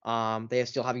 They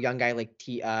still have a young guy like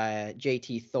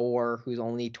JT Thor, who's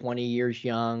only 20 years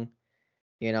young.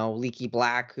 Leaky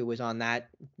Black, who was on that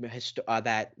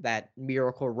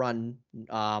miracle run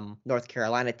North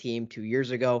Carolina team 2 years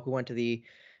ago, who went to the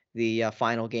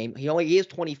final game. He is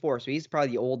 24, so he's probably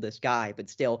the oldest guy, but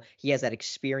still he has that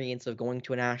experience of going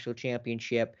to a national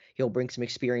championship. He'll bring some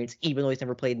experience, even though he's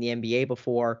never played in the NBA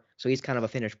before, so he's kind of a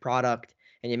finished product.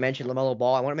 And you mentioned LaMelo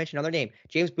Ball. I want to mention another name,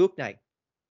 James Bouknight.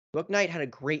 Bouknight had a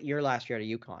great year last year at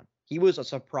UConn. He was a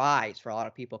surprise for a lot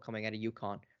of people coming out of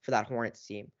UConn for that Hornets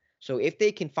team. So if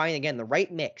they can find, again, the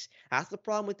right mix, that's the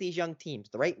problem with these young teams,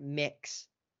 the right mix,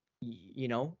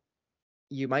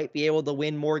 you might be able to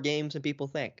win more games than people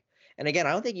think. And again,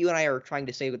 I don't think you and I are trying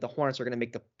to say that the Hornets are going to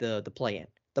make the play-in.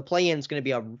 The play-in is going to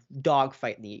be a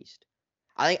dogfight in the East.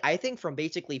 I think from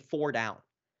basically 4 down.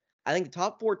 I think the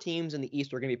top 4 teams in the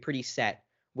East are going to be pretty set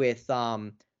with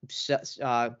Boston,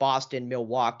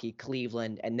 Milwaukee,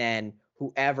 Cleveland, and then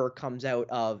whoever comes out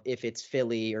of, if it's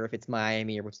Philly or if it's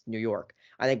Miami or if it's New York.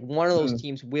 I think one of those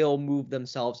teams will move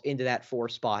themselves into that 4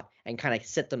 spot and kind of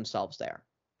sit themselves there.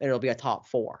 And it'll be a top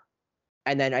 4.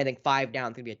 And then I think 5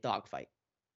 down is going to be a dogfight.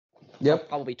 Yep.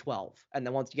 Probably 12. And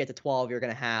then once you get to 12, you're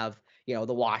going to have,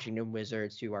 the Washington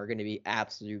Wizards, who are going to be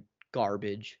absolute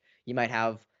garbage. You might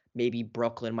have maybe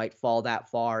Brooklyn might fall that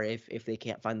far if they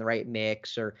can't find the right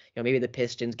mix, or maybe the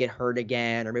Pistons get hurt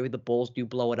again, or maybe the Bulls do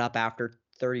blow it up after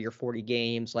 30 or 40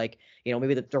 games. Like,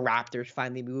 maybe the Raptors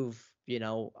finally move,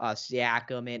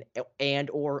 Siakam and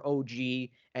or OG,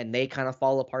 and they kind of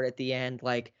fall apart at the end.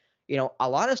 Like, a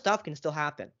lot of stuff can still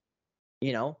happen.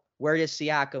 Where does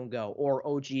Siakam go or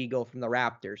OG go from the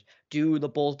Raptors? Do the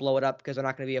Bulls blow it up because they're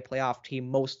not going to be a playoff team,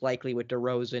 most likely with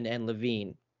DeRozan and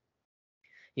Levine?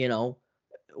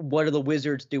 What do the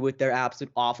Wizards do with their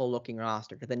absolute awful looking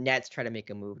roster? Do the Nets try to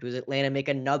make a move? Does Atlanta make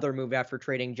another move after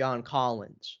trading John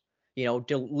Collins?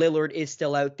 Lillard is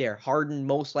still out there. Harden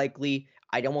most likely,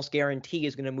 I'd almost guarantee,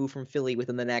 is going to move from Philly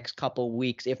within the next couple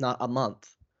weeks, if not a month.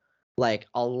 Like,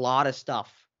 a lot of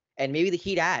stuff. And maybe the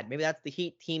Heat add. Maybe that's the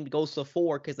Heat team goes to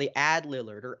 4 because they add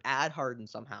Lillard or add Harden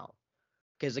somehow.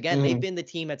 Because, again, they've been the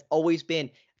team that's always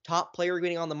been top player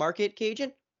getting on the market,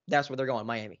 Kajan. That's where they're going,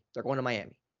 Miami. They're going to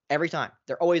Miami. Every time.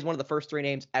 They're always one of the first 3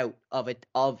 names out of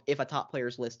if a top player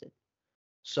is listed.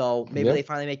 So maybe they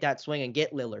finally make that swing and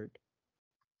get Lillard.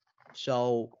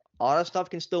 So a lot of stuff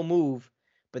can still move,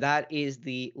 but that is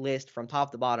the list from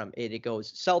top to bottom. It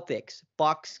goes Celtics,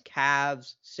 Bucks,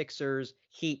 Cavs, Sixers,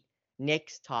 Heat,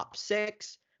 Knicks, top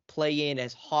 6. Play in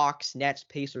as Hawks, Nets,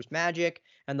 Pacers, Magic,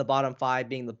 and the bottom 5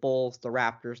 being the Bulls, the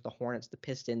Raptors, the Hornets, the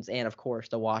Pistons, and of course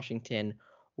the Washington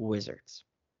Wizards.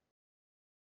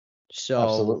 So,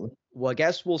 Absolutely. Well, I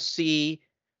guess we'll see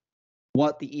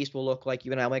what the East will look like.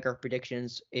 You and I will make our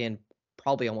predictions in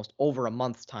probably almost over a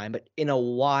month's time, but in a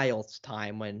while's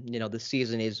time when, the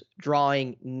season is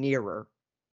drawing nearer.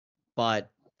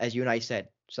 But as you and I said,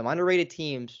 some underrated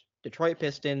teams, Detroit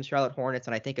Pistons, Charlotte Hornets,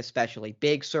 and I think especially,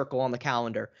 big circle on the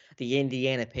calendar, the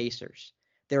Indiana Pacers.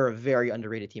 They're a very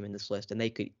underrated team in this list, and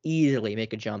they could easily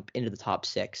make a jump into the top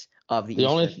 6 of the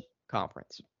Eastern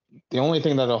Conference. The only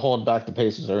thing that'll hold back the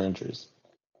Pacers are injuries.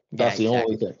 That's the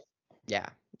only thing. Yeah,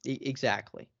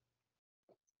 exactly.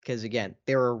 Because again,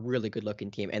 they're a really good-looking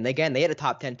team, and again, they had a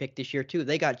top 10 pick this year too.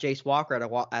 They got Jace Walker out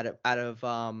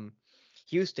of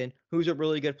Houston, who's a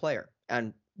really good player,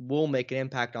 and will make an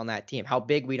impact on that team. How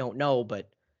big we don't know, but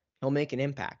he'll make an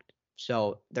impact.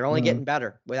 So they're only getting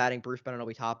better with adding Bruce Brown and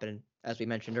Obi Toppin, as we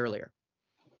mentioned earlier.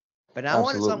 But now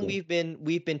on to something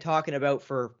we've been talking about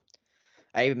for.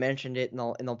 I even mentioned it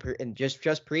in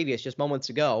just previous, just moments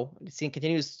ago. It seems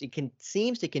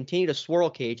to continue to swirl,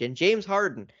 Cage, and James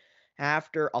Harden.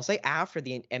 After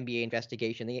the NBA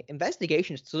investigation, the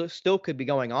investigation still could be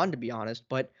going on, to be honest.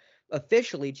 But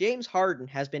officially, James Harden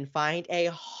has been fined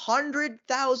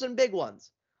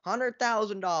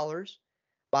 $100,000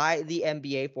 by the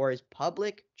NBA for his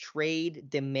public trade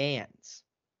demands,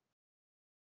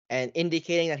 and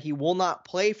indicating that he will not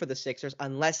play for the Sixers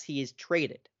unless he is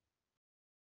traded.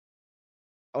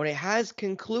 Oh, and it has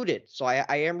concluded. So I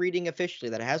am reading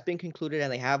officially that it has been concluded, and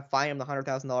they have fined him the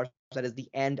 $100,000. That is the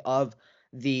end of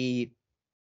the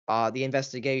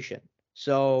investigation.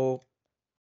 So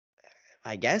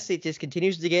I guess it just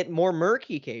continues to get more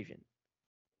murky, Kajan.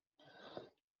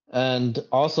 And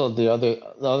also the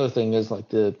other thing is, like,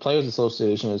 the Players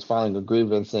Association is filing a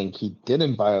grievance saying he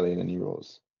didn't violate any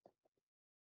rules.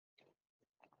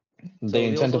 They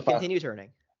intend to continue turning.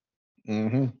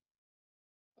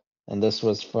 And this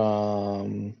was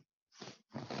from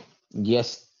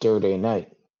yesterday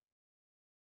night.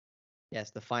 Yes,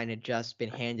 the fine had just been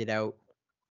handed out.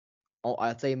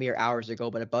 I'd say mere hours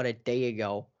ago, but about a day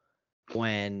ago,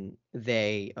 when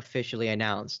they officially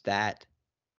announced that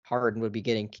Harden would be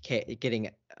getting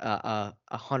a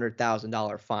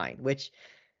 $100,000 fine, which,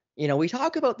 we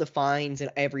talk about the fines in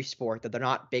every sport, that they're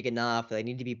not big enough, they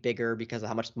need to be bigger because of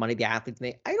how much money the athletes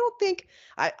make. I don't think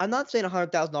I'm not saying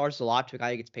 $100,000 is a lot to a guy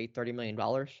who gets paid $30 million.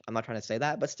 I'm not trying to say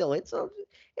that, but still, it's a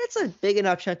big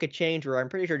enough chunk of change where I'm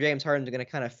pretty sure James Harden's going to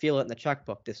kind of feel it in the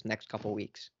checkbook this next couple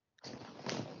weeks.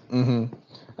 I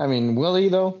mean, will he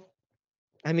though?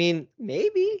 I mean,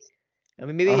 maybe.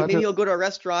 Maybe he'll go to a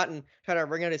restaurant and try to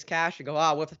bring out his cash and go,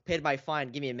 what paid my fine?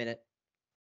 Give me a minute.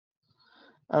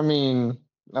 I mean,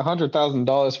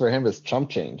 $100,000 for him is chump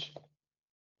change.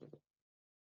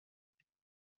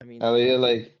 I mean,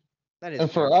 like, That is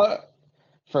And fair.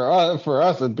 for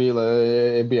us, it'd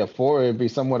be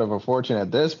somewhat of a fortune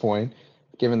at this point,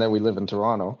 given that we live in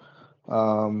Toronto.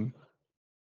 Um,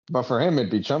 but for him,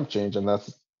 it'd be chump change, and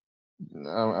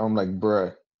I'm like,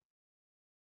 bruh.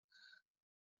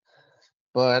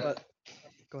 But But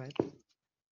go ahead.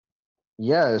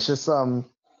 yeah, it's just and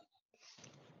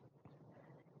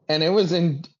it was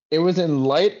in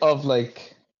light of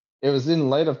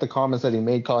the comments that he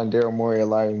made calling Daryl Morey a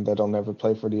liar and that he'll never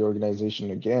play for the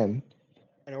organization again.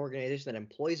 An organization that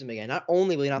employs him again. Not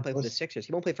only will he not play for the Was- Sixers,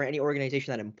 he won't play for any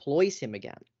organization that employs him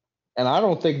again. And I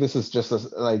don't think this is just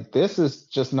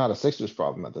not a Sixers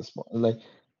problem at this point.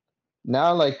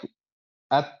 Now,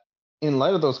 at in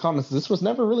light of those comments, this was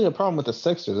never really a problem with the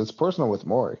Sixers. It's personal with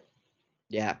Morey.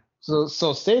 Yeah. So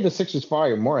say the Sixers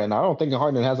fire Morey, and I don't think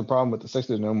Harden has a problem with the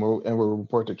Sixers no more, and will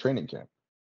report to training camp.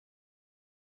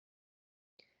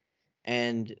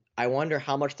 And I wonder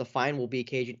how much the fine will be,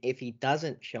 Cajun, if he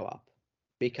doesn't show up.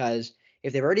 Because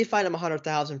if they've already fined him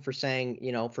 100,000 for saying,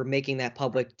 for making that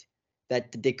public,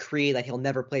 that the decree that he'll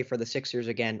never play for the Sixers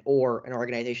again, or an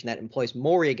organization that employs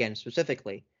Morey again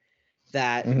specifically,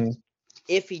 that Mm-hmm.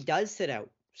 if he does sit out,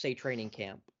 say training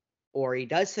camp, or he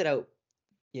does sit out,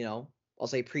 I'll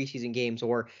say preseason games,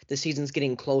 or the season's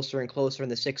getting closer and closer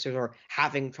and the Sixers are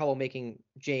having trouble making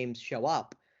James show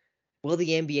up, will the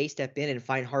NBA step in and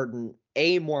fine Harden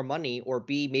A, more money, or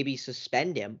B, maybe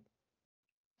suspend him,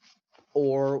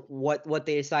 or what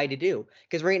they decide to do?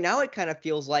 Because right now it kind of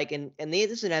feels like, this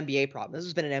is an NBA problem. This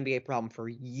has been an NBA problem for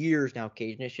years now,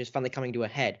 Cage, and it's just finally coming to a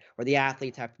head where the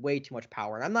athletes have way too much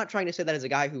power. And I'm not trying to say that as a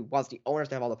guy who wants the owners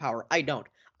to have all the power. I don't.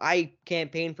 I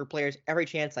campaign for players every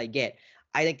chance I get.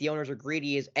 I think the owners are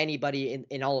greedy as anybody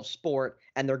in all of sport,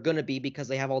 and they're going to be because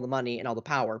they have all the money and all the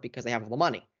power because they have all the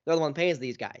money. They're the one paying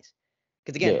these guys.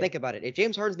 Because again, Yeah. think about it. If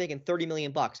James Harden's making $30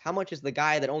 million, how much is the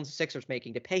guy that owns the Sixers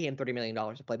making to pay him $30 million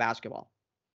to play basketball?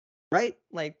 Right?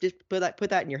 Like, just put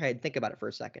that in your head. Think about it for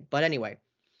a second. But anyway,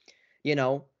 you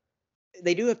know,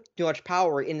 they do have too much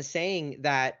power in saying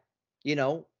that,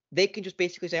 they can just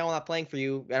basically say, "Oh, I'm not playing for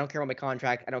you. I don't care about my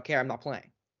contract. I don't care. I'm not playing."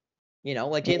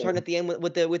 Like James Harden at the end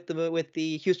with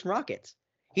the Houston Rockets.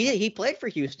 He played for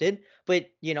Houston, but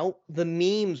the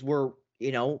memes were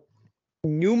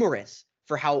numerous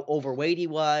for how overweight he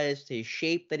was, his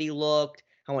shape that he looked,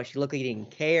 how much he looked like he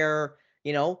didn't care.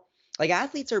 Like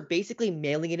athletes are basically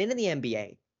mailing it into the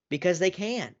NBA because they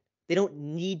can. They don't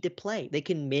need to play. They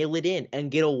can mail it in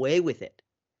and get away with it.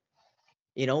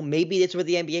 Maybe that's where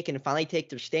the NBA can finally take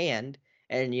their stand.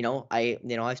 And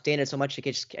I've standed so much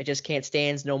I just can't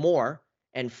stand no more.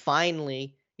 And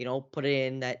finally, put it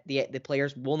in that the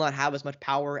players will not have as much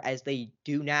power as they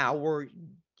do now or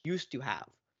used to have,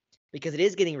 because it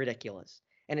is getting ridiculous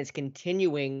and it's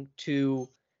continuing to,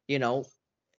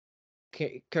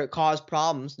 cause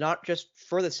problems, not just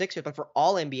for the Sixers, but for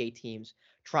all NBA teams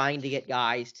trying to get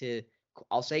guys to,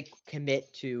 I'll say,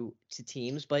 commit to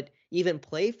teams, but even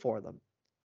play for them.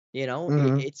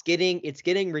 Mm-hmm. It's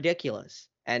getting ridiculous.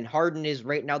 And Harden is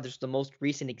right now just the most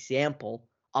recent example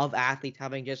of athletes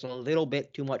having just a little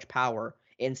bit too much power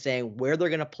in saying where they're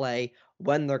going to play,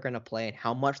 when they're going to play, and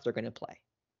how much they're going to play.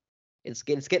 It's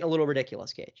getting a little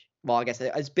ridiculous, Gage. Well, I guess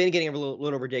it's been getting a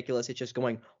little ridiculous. It's just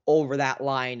going over that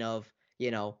line of,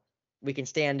 we can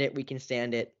stand it, we can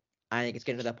stand it. I think it's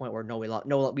getting to that point where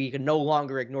we can no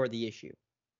longer ignore the issue.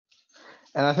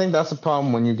 And I think that's a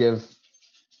problem when you give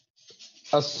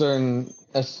a certain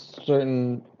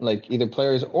like either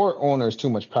players or owners too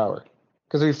much power,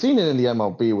 because we've seen it in the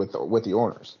MLB with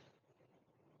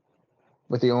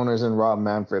the owners and Rob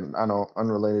Manfred. I know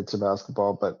unrelated to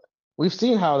basketball, but we've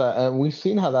seen how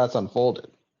that's unfolded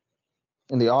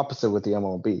in the opposite with the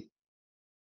MLB.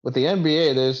 With the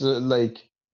NBA, there's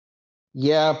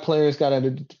yeah, players gotta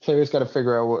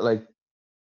figure out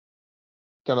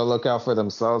gotta look out for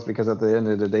themselves, because at the end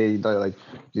of the day,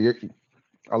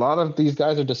 a lot of these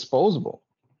guys are disposable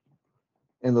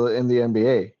in the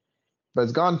NBA. But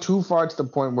it's gone too far to the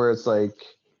point where it's like,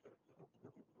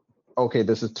 okay,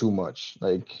 this is too much.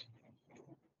 It's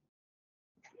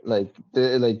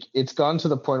gone to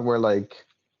the point where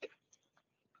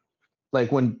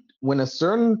when a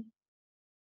certain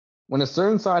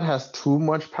side has too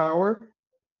much power,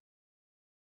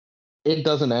 it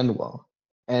doesn't end well.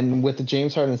 And with the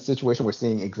James Harden situation, we're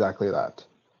seeing exactly that.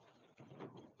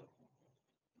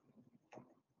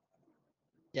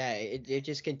 Yeah, it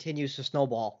just continues to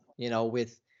snowball,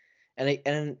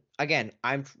 and again,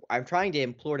 I'm trying to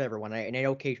implore to everyone, and I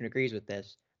know Cajun agrees with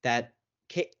this, that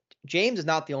James is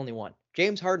not the only one.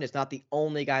 James Harden is not the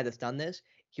only guy that's done this.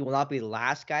 He will not be the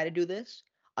last guy to do this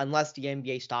unless the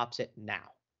NBA stops it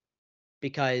now.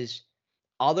 Because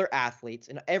other athletes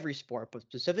in every sport, but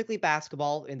specifically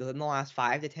basketball within the last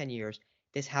 5 to 10 years,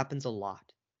 this happens a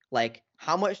lot. Like,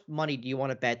 how much money do you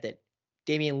want to bet that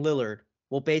Damian Lillard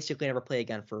will basically never play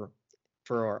again for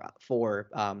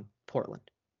Portland?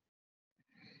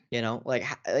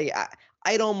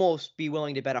 I'd almost be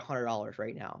willing to bet $100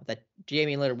 right now that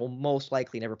Damian Lillard will most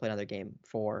likely never play another game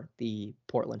for the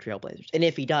Portland Trailblazers. And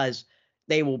if he does,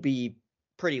 they will be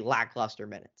pretty lackluster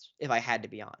minutes, if I had to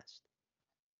be honest.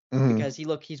 Because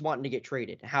he's wanting to get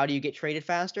traded. How do you get traded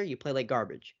faster? You play like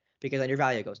garbage, because then your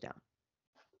value goes down,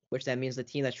 which then means the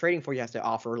team that's trading for you has to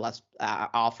offer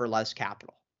less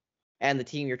capital, and the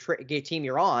team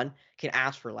you're on can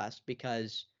ask for less,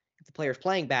 because if the player's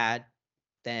playing bad,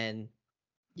 then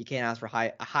you can't ask for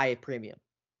a high premium,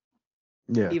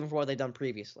 even for what they've done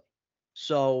previously.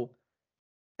 So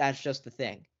that's just the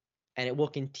thing, and it will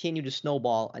continue to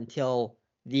snowball until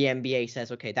the NBA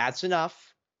says, okay, that's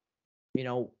enough.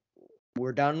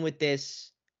 We're done with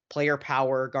this player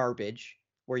power garbage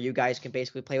where you guys can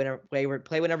basically play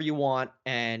whenever you want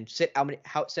and sit out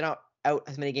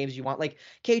as many games as you want. Like,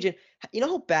 Kajan, you know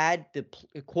how bad the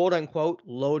quote unquote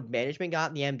load management got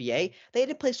in the NBA? They had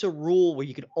to place a rule where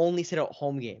you could only sit out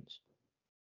home games.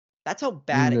 That's how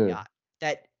bad it got.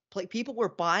 That people were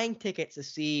buying tickets to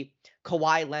see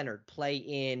Kawhi Leonard play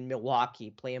in Milwaukee,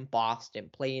 play in Boston,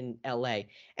 play in LA,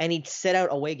 and he'd sit out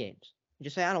away games and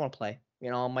just say, I don't want to play.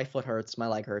 My foot hurts, my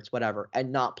leg hurts, whatever,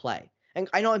 and not play. And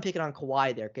I know I'm picking on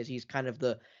Kawhi there because he's kind of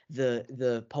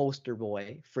the poster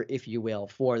boy, for, if you will,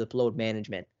 for the load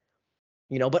management.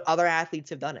 But other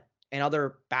athletes have done it, and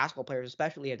other basketball players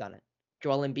especially have done it.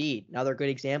 Joel Embiid, another good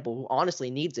example, who honestly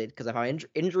needs it because of how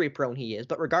injury prone he is.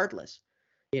 But regardless,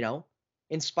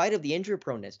 in spite of the injury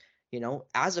proneness,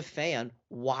 as a fan,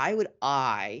 why would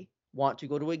I want to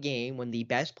go to a game when the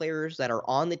best players that are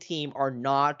on the team are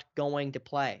not going to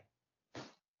play?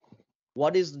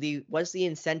 What's the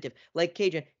incentive? Like,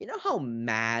 Kajan, you know how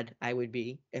mad I would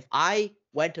be if I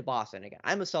went to Boston again?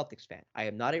 I'm a Celtics fan. I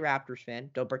am not a Raptors fan.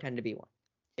 Don't pretend to be one.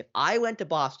 If I went to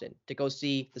Boston to go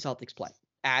see the Celtics play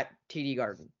at TD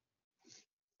Garden,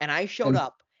 and I showed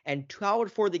up, and 2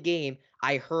 hours before the game,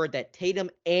 I heard that Tatum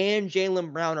and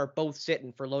Jaylen Brown are both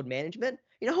sitting for load management,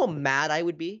 you know how mad I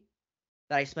would be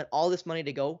that I spent all this money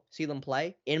to go see them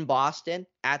play in Boston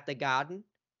at the Garden,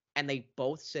 and they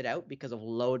both sit out because of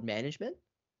load management?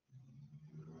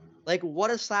 Like, what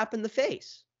a slap in the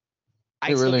face.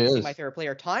 I still get to see my favorite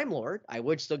player, Time Lord. I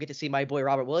would still get to see my boy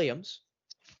Robert Williams.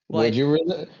 Would you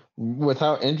really? With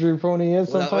how injury prone he is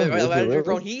sometimes? Injury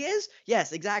prone he is?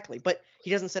 Yes, exactly. But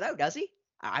he doesn't sit out, does he?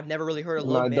 I've never really heard of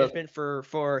load management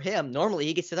for him. Normally,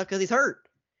 he gets sit out because he's hurt.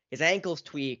 His ankle's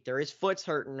tweaked, or his foot's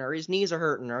hurting, or his knees are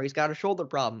hurting, or he's got a shoulder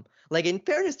problem. Like, in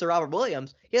fairness to Robert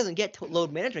Williams, he doesn't get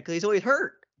load management because he's always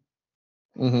hurt.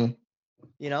 What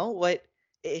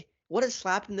a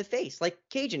slap in the face. Like,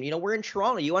 Kajan, we're in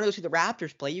Toronto. You want to go see the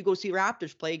Raptors play, you go see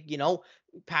Raptors play,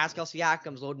 Pascal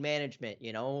Siakam's load management,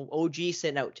 OG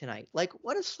sitting out tonight. Like,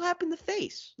 what a slap in the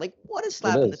face. Like, what a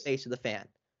slap in the face of the fan.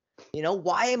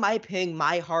 Why am I paying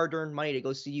my hard-earned money to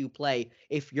go see you play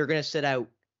if you're going to sit out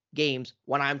games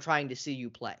when I'm trying to see you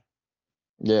play?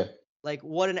 Yeah. Like,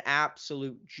 what an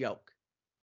absolute joke.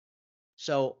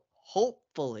 So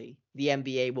hopefully the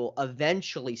NBA will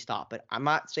eventually stop it. I'm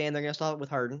not saying they're going to stop it with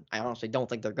Harden. I honestly don't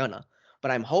think they're going to.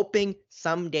 But I'm hoping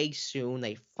someday soon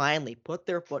they finally put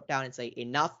their foot down and say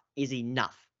enough is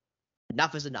enough.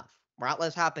 Enough is enough. We're not letting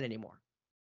this happen anymore.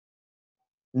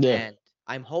 Yeah. And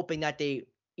I'm hoping that day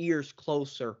ears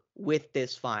closer with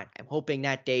this fine. I'm hoping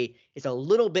that day is a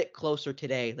little bit closer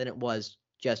today than it was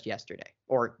just yesterday,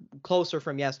 or closer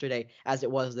from yesterday as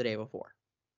it was the day before,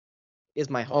 is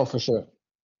my hope. Oh, for sure.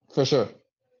 For sure.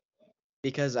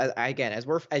 Because again,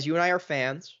 as you and I are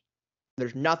fans,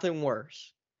 there's nothing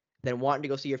worse than wanting to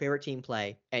go see your favorite team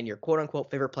play and your quote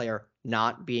unquote favorite player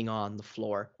not being on the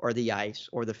floor or the ice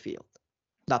or the field.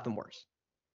 Nothing worse.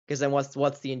 Because then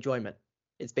what's the enjoyment?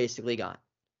 It's basically gone.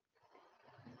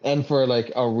 And for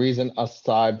like a reason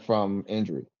aside from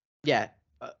injury. Yeah,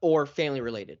 or family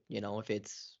related, if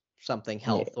it's something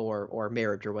health or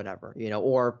marriage or whatever,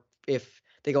 or if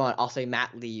they go on, I'll say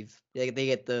mat leave, they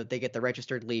get the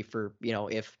registered leave for,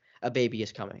 if a baby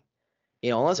is coming,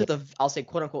 unless it's I'll say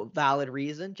quote unquote valid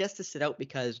reason just to sit out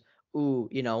because,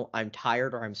 I'm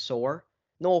tired or I'm sore.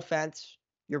 No offense,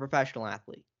 you're a professional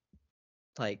athlete.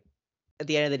 Like, at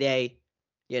the end of the day,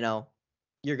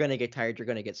 you're going to get tired, you're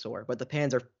going to get sore, but the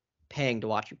fans are paying to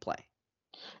watch you play.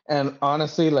 And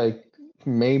honestly, like,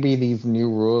 maybe these new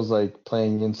rules, like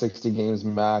playing in 60 games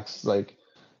max, like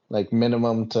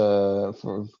minimum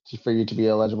for you to be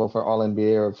eligible for All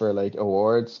NBA or for like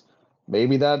awards,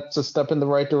 maybe that's a step in the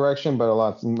right direction, but a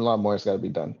lot more has got to be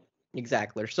done.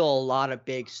 Exactly. There's still a lot of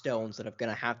big stones that are going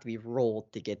to have to be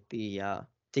rolled to get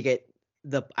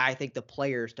I think the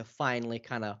players to finally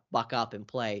kind of buck up and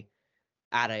play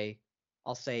at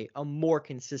I'll say a more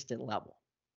consistent level.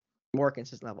 More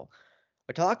consistent level.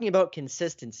 We're talking about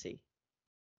consistency.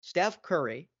 Steph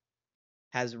Curry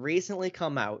has recently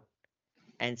come out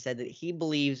and said that he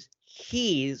believes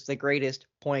he's the greatest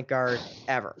point guard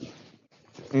ever.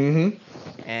 Mm-hmm.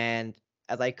 And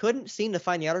as I couldn't seem to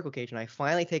find the article, Kajan, I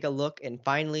finally take a look and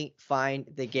finally find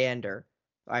the gander.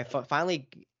 I finally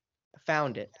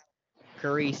found it.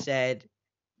 Curry said,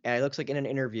 and it looks like in an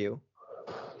interview,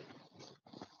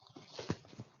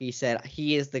 he said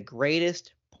he is the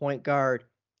greatest point guard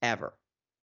ever.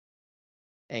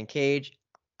 And Cage,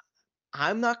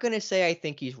 I'm not going to say I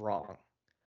think he's wrong,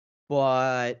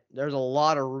 but there's a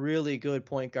lot of really good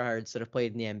point guards that have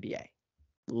played in the NBA.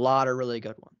 A lot of really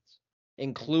good ones,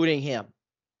 including him,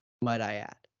 might I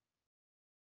add.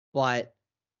 But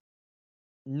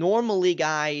normally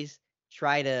guys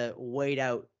try to wait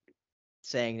out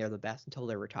saying they're the best until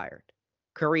they're retired.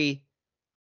 Curry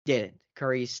didn't.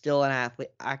 Curry's still an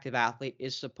active athlete,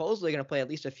 is supposedly going to play at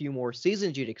least a few more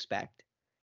seasons, you'd expect.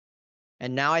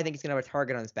 And now I think he's going to have a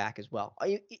target on his back as well.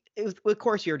 Of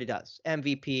course, he already does.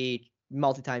 MVP,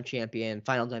 multi-time champion,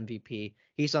 finals MVP.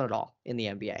 He's done it all in the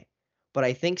NBA. But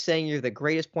I think saying you're the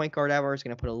greatest point guard ever is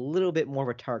going to put a little bit more of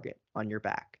a target on your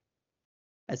back.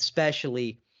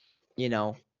 Especially,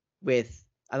 with,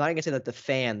 I'm not going to say that the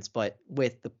fans, but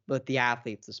with the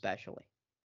athletes especially.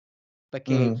 But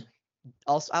Cage,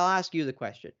 I'll ask you the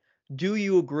question. Do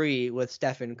you agree with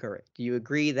Stephen Curry? Do you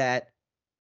agree that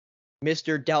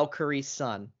Mr. Del Curry's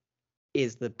son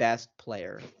is the best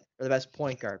player, or the best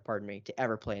point guard, to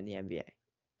ever play in the NBA?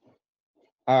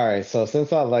 All right, so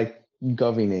since I like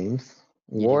Govey names,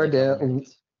 Wardell,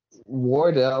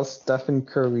 Stephen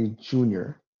Curry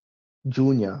Jr.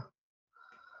 Jr.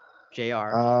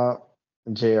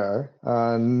 Jr.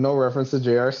 No reference to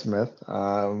J.R. Smith,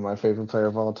 my favorite player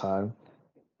of all time.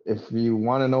 If you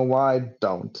want to know why,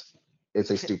 don't. It's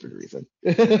a stupid reason.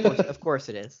 Of course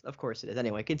it is. Of course it is.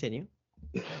 Anyway, continue.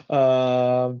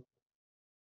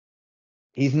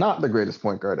 He's not the greatest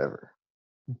point guard ever,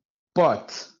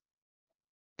 but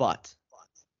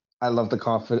I love the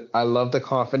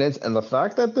confidence, and the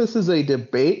fact that this is a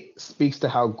debate speaks to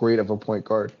how great of a point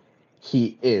guard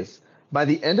he is. By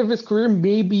the end of his career,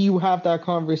 maybe you have that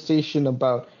conversation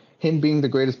about him being the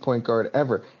greatest point guard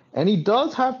ever. And he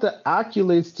does have the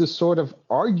accolades to sort of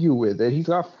argue with it. He's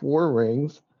got 4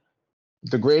 rings,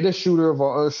 the greatest shooter of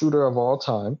all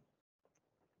time.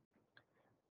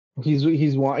 He's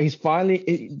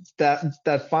finally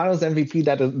that Finals MVP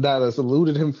that has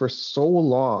eluded him for so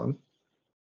long.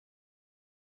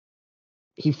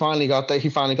 He finally got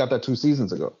that 2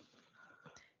 seasons ago.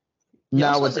 He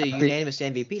also has a unanimous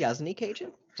MVP, doesn't he,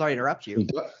 Kajan? Sorry to interrupt you.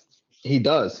 He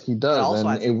does. And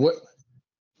it would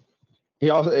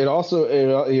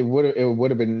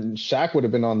have been Shaq would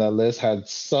have been on that list had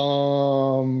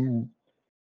some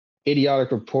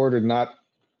idiotic reporter not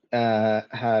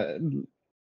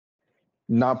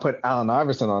put Allen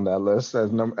Iverson on that list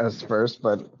as first,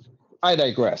 but I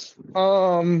digress.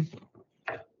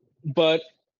 But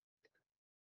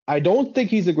I don't think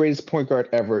he's the greatest point guard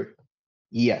ever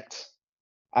yet.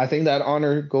 I think that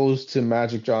honor goes to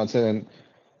Magic Johnson.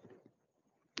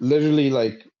 Literally,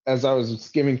 like, as I was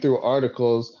skimming through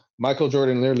articles, Michael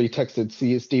Jordan literally texted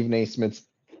Stephen A. Smith,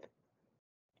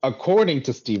 according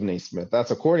to Stephen A. Smith,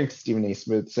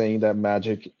 saying that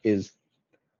Magic is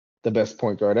the best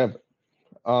point guard ever.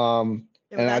 And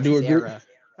I do agree.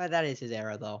 That is his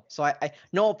era, though. So I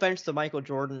no offense to Michael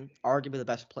Jordan, arguably the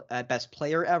best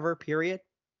player ever, period.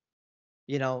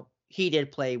 He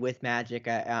did play with Magic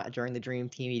during the Dream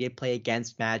Team. He did play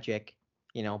against Magic,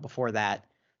 before that.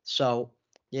 So,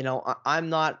 I'm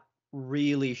not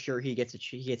really sure he gets a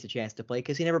chance to play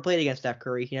because he never played against Steph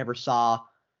Curry. He never saw,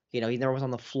 he never was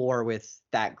on the floor with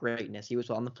that greatness. He was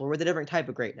on the floor with a different type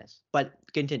of greatness. But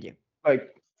continue.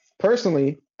 Like,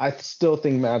 personally, I still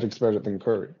think Magic's better than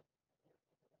Curry.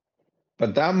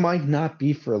 But that might not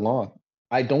be for long.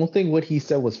 I don't think what he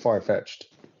said was far-fetched.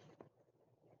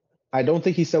 I don't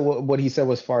think he said what he said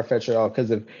was far-fetched at all.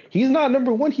 Because if he's not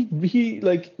number one, he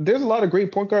like there's a lot of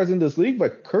great point guards in this league,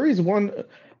 but Curry's one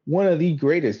of the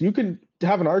greatest. You could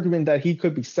have an argument that he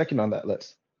could be second on that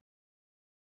list.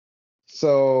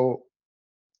 So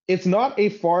it's not a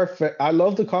far-fetched. I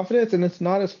love the confidence, and it's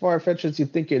not as far-fetched as you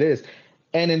think it is.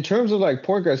 And in terms of like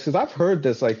point guards, because I've heard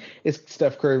this, like, is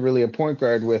Steph Curry really a point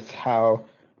guard with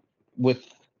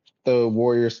the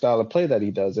Warrior style of play that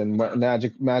he does, and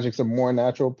Magic's a more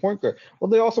natural point guard. Well,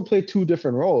 they also play two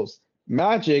different roles.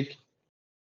 Magic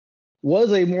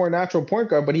was a more natural point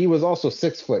guard, but he was also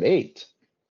 6'8",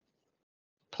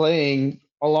 playing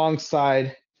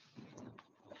alongside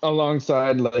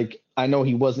like I know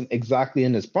he wasn't exactly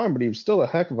in his prime, but he was still a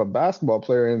heck of a basketball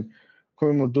player in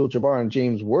Kareem Abdul-Jabbar and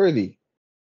James Worthy.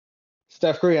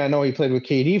 Steph Curry, I know he played with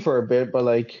KD for a bit, but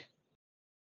like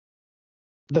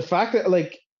the fact that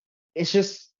like it's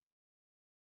just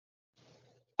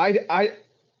I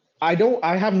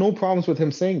have no problems with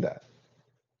him saying that.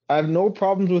 I have no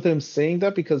problems with him saying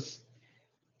that because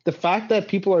the fact that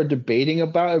people are debating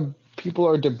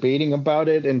about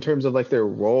it in terms of like their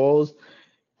roles,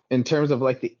 in terms of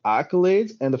like the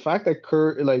accolades, and the fact that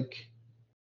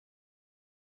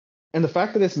and the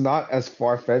fact that it's not as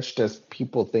far fetched as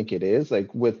people think it is,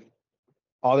 like with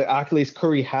all the accolades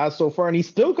Curry has so far, and he's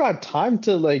still got time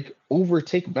to like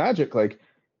overtake Magic. Like,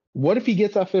 what if he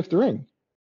gets that fifth ring?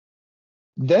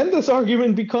 Then this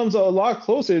argument becomes a lot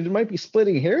closer. It might be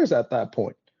splitting hairs at that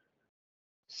point.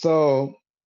 So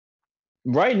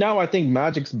right now, I think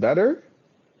Magic's better,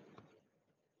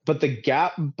 but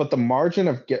the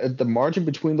margin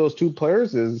between those two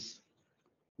players is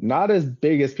not as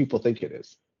big as people think it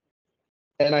is.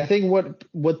 And I think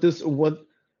what this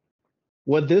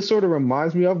sort of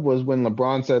reminds me of was when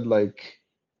LeBron said, like,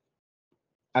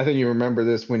 I think you remember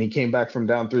this when he came back from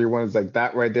down 3-1. It's like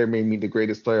that right there made me the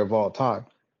greatest player of all time,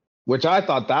 which I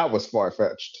thought that was far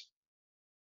fetched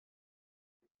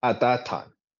at that time.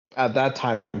 At that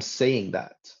time, saying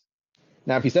that.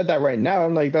 Now, if he said that right now,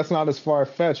 I'm like, that's not as far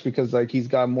fetched because like he's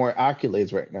got more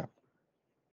accolades right now.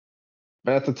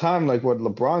 But at the time, like what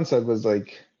LeBron said was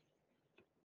like,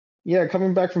 yeah,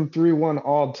 coming back from 3-1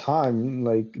 all time,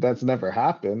 like that's never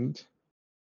happened.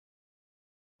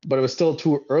 But it was still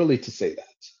too early to say that.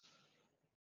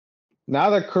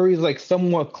 Now that Curry's like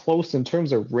somewhat close in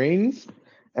terms of rings,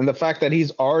 and the fact that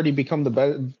he's already become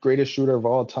the greatest shooter of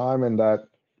all time, and that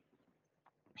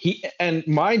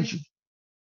mind you,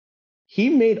 he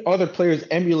made other players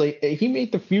emulate. He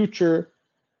made the future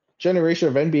generation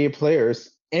of NBA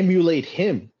players emulate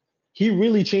him. He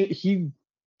really changed. He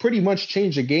pretty much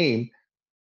changed the game,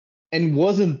 and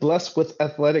wasn't blessed with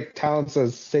athletic talents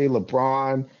as say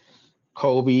LeBron,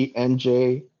 Kobe,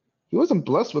 MJ. He wasn't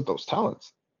blessed with those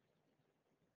talents.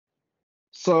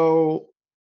 So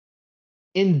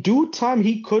in due time,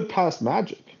 he could pass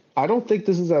Magic. I don't think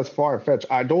this is as far fetched.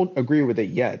 I don't agree with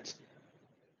it yet.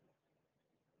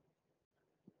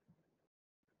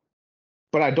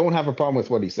 But I don't have a problem with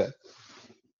what he said.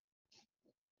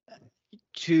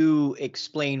 To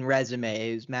explain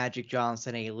resumes, Magic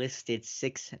Johnson, a listed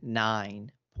 6'9"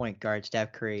 point guard.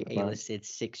 Steph Curry, a listed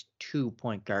 6'2"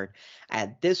 point guard.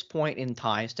 At this point in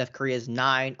time, Steph Curry has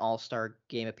 9 All-Star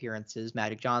game appearances.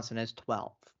 Magic Johnson has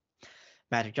 12.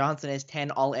 Magic Johnson has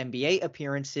 10 All-NBA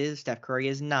appearances. Steph Curry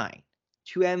has 9.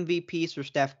 2 MVPs for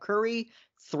Steph Curry,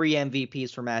 3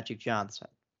 MVPs for Magic Johnson.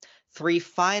 3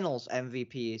 Finals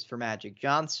MVPs for Magic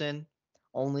Johnson,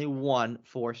 only 1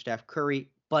 for Steph Curry,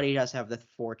 but he does have the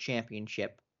 4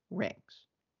 championship rings.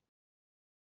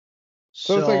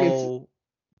 So it's like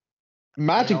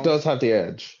Magic does have the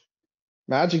edge.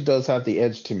 Magic does have the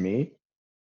edge to me.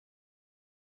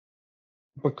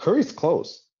 But Curry's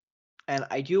close. And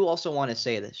I do also want to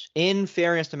say this. In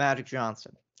fairness to Magic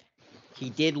Johnson, he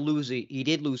did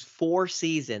lose 4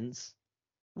 seasons.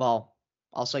 Well,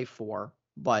 I'll say 4,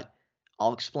 but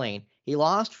I'll explain. He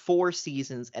lost 4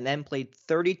 seasons and then played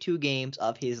 32 games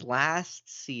of his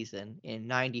last season in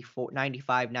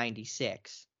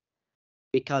 95-96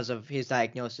 because of his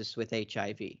diagnosis with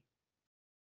HIV.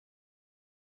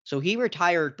 So he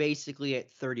retired basically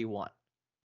at 31.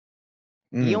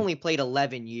 He only played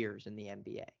 11 years in the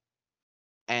NBA.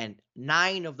 And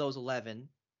 9 of those 11,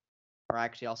 or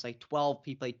actually I'll say 12,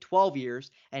 he played 12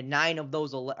 years, and 9 of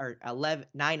those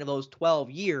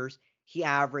 12 years, he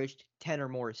averaged 10 or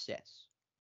more assists.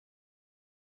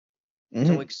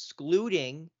 So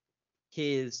excluding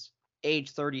his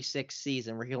age 36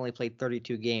 season where he only played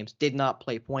 32 games, did not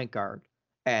play point guard,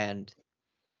 and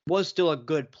was still a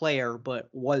good player, but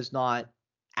was not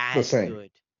as good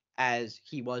as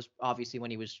he was obviously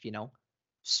when he was,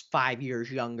 5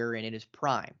 years younger and in his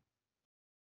prime.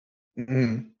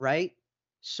 Right?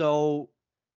 So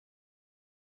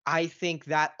I think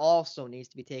that also needs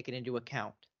to be taken into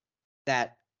account,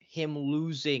 that him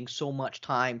losing so much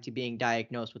time to being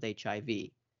diagnosed with HIV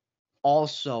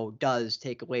also does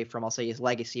take away from, I'll say, his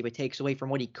legacy, but takes away from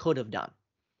what he could have done.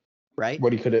 right?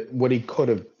 What he could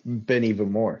have been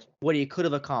even more. What he could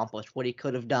have accomplished, what he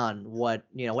could have done, what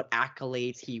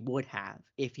accolades he would have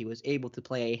if he was able to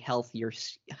play a healthier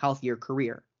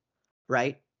career,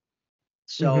 right? Mm-hmm.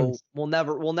 So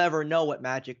we'll never know what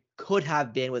Magic could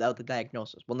have been without the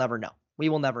diagnosis. We'll never know. We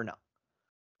will never know.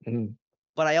 Mm-hmm.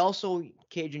 But I also,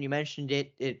 Kajan, you mentioned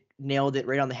it nailed it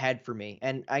right on the head for me.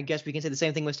 And I guess we can say the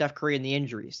same thing with Steph Curry and the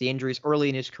injuries. The injuries early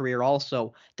in his career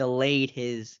also delayed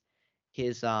his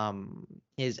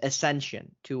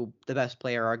ascension to the best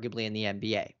player arguably in the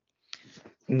NBA.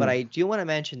 But I do want to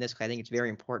mention this because I think it's very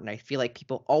important. I feel like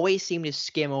people always seem to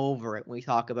skim over it when we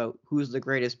talk about who's the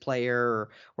greatest player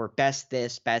or best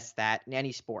this, best that in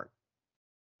any sport.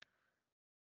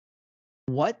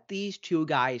 What these two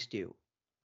guys do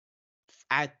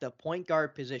at the point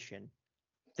guard position,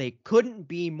 they couldn't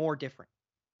be more different.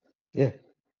 Yeah.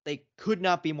 They could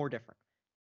not be more different.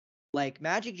 Like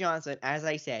Magic Johnson, as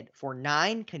I said, for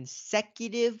 9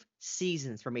 consecutive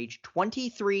seasons from age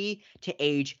 23 to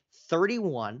age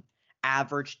 31,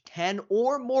 averaged 10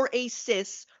 or more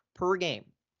assists per game.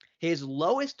 His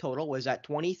lowest total was at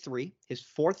 23. His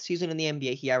 4th season in the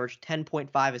NBA, he averaged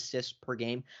 10.5 assists per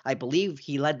game. I believe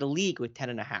he led the league with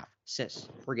 10.5 assists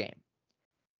per game.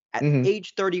 At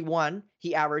age 31,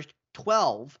 he averaged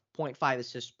 12.5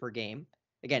 assists per game.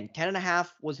 Again, 10.5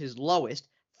 was his lowest.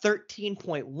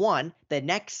 13.1 the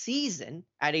next season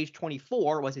at age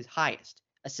 24 was his highest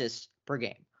assists per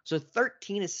game. So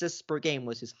 13 assists per game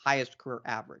was his highest career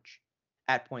average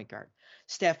at point guard.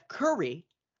 Steph Curry,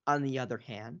 on the other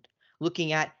hand,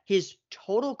 looking at his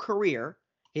total career,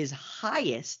 his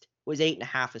highest was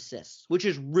 8.5 assists, which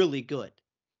is really good.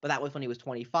 But that was when he was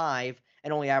 25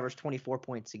 and only averaged 24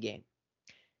 points a game.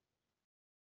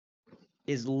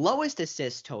 His lowest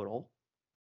assist total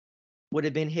would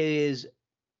have been his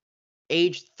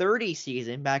age 30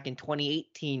 season back in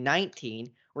 2018-19,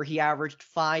 where he averaged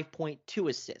 5.2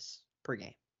 assists per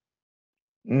game.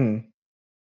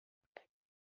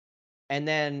 And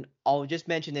then I'll just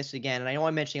mention this again, and I know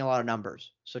I'm mentioning a lot of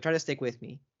numbers, so try to stick with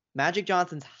me. Magic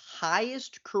Johnson's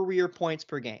highest career points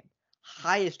per game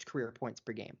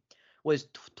was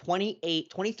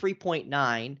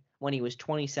 23.9 when he was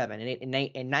 27 in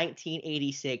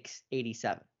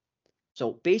 1986-87.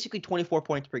 So basically 24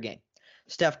 points per game.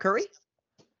 Steph Curry,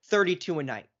 32 a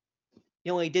night.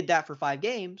 He only did that for 5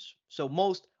 games, so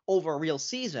most over a real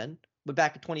season, but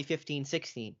back in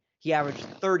 2015-16, he averaged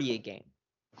 30 a game,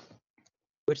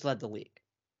 which led the league.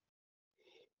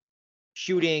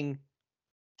 Shooting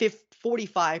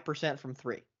 45% from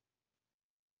 3.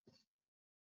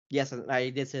 Yes, I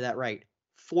did say that right.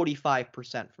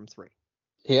 45% from 3.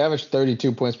 He averaged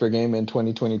 32 points per game in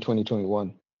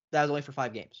 2020-2021. That was only for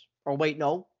 5 games. Or wait,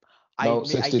 no. No, I did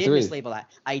 63. mislabel that.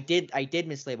 I did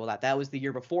mislabel that. That was the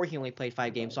year before he only played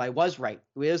 5 games, so I was right.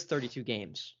 It was 32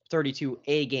 games. 32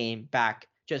 a game back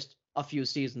just a few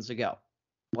seasons ago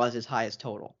was his highest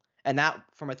total. And that,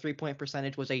 from a 3-point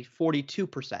percentage, was a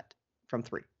 42% from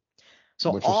 3.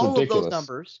 So Which was all of those ridiculous.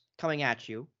 numbers coming at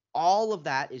you, all of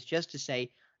that is just to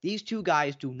say these two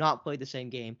guys do not play the same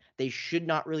game. They should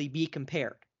not really be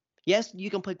compared. Yes, you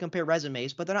can compare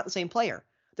resumes, but they're not the same player.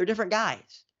 They're different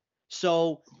guys.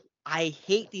 So I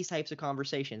hate these types of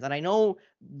conversations. And I know,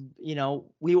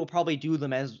 we will probably do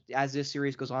them as this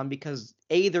series goes on because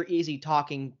A, they're easy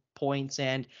talking points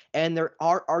and there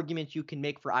are arguments you can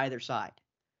make for either side.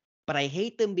 But I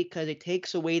hate them because it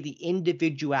takes away the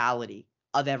individuality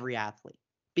of every athlete.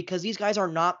 Because these guys are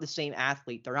not the same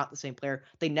athlete. They're not the same player.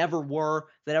 They never were.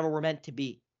 They never were meant to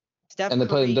be. Steph And they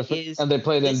played in Curry different is and they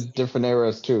played this, in different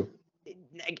eras too.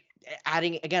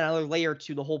 adding again another layer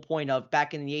to the whole point of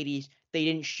back in the 80s, they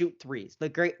didn't shoot threes. The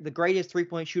greatest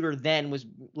 3-point shooter then was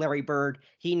Larry Bird.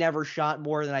 He never shot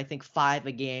more than I think 5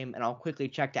 a game, and I'll quickly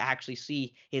check to actually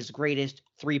see his greatest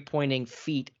 3-pointing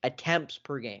feet attempts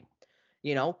per game.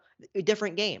 A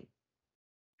different game.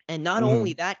 And not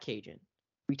only that, Kajan,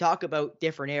 we talk about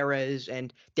different eras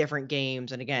and different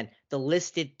games. And again, the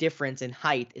listed difference in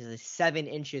height is 7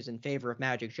 inches in favor of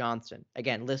Magic Johnson.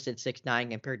 Again, listed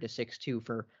 6'9" compared to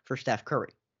 6'2" for Steph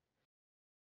Curry.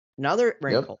 Another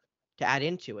wrinkle to add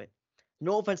into it,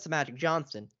 no offense to Magic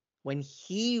Johnson, when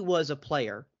he was a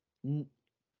player,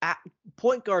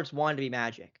 point guards wanted to be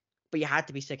Magic, but you had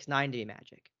to be 6'9" to be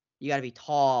Magic. You got to be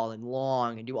tall and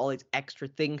long and do all these extra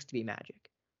things to be Magic.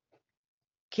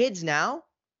 Kids now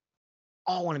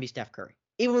all want to be Steph Curry.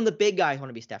 Even when the big guys want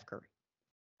to be Steph Curry.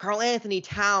 Karl Anthony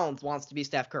Towns wants to be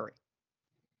Steph Curry.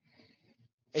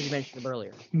 As you mentioned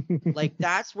earlier. Like,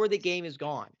 that's where the game is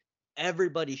gone.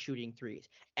 Everybody's shooting threes.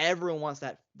 Everyone wants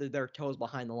their toes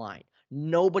behind the line.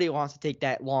 Nobody wants to take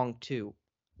that long two.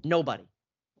 Nobody.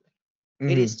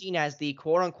 It is Mhm. seen as the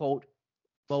quote-unquote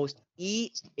most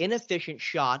inefficient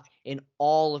shot in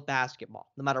all of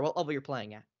basketball, no matter what level you're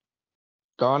playing at.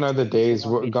 Gone are It's the the days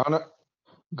long where mid.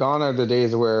 gone are the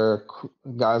days where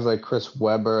guys like Chris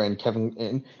Webber and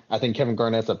and I think Kevin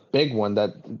Garnett's a big one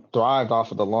that thrived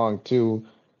off of the long too.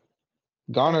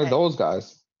 Gone are And, those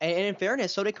guys. and in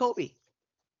fairness, so did Kobe.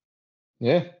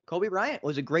 Yeah. Kobe Bryant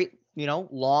was a great,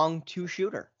 long two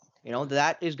shooter.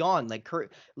 That is gone. Like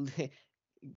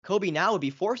Kobe now would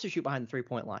be forced to shoot behind the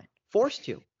 3-point line. Forced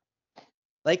to,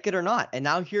 like it or not. And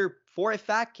now here, for a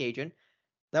fact, Kajan,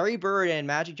 Larry Bird and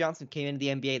Magic Johnson came into the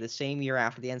NBA the same year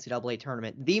after the NCAA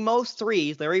tournament. The most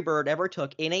threes Larry Bird ever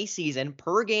took in a season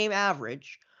per game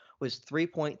average was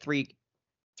 3.3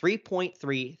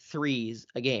 threes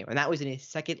a game. And that was in his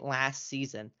second last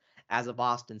season as a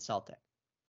Boston Celtic.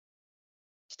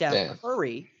 Steph Damn.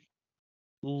 Curry,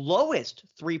 lowest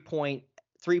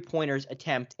three-pointers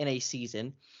attempt in a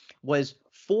season was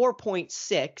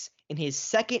 4.6 in his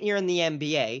second year in the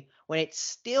NBA, when it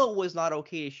still was not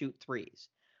okay to shoot threes.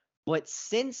 But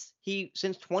since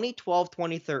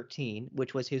 2012-2013,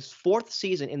 which was his fourth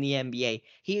season in the NBA,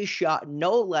 he has shot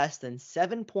no less than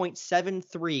 7.7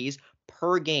 threes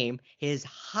per game, his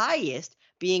highest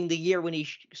being the year when he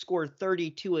scored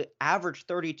 32, averaged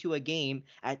 32 a game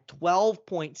at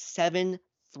 12.7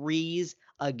 threes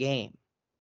a game.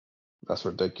 That's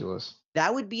ridiculous.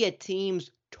 That would be a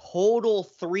team's total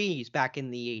threes back in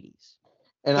the 80s.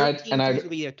 And 13 threes would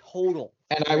be a total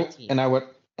for a team. I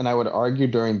would argue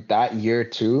during that year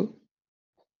too.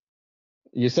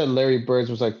 You said Larry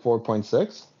Bird's was like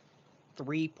 4.6?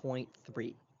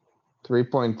 3.3.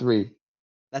 3.3.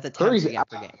 That's attempts Curry's again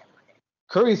per game.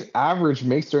 Curry's average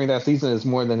makes during that season is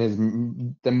more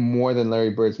than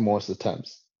Larry Bird's most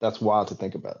attempts. That's wild to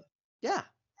think about. Yeah.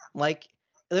 Like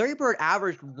Larry Bird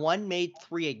averaged 1 made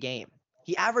 3 a game.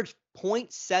 He averaged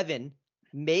 0.7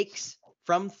 makes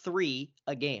from 3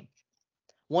 a game.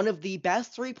 One of the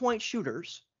best 3-point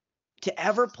shooters to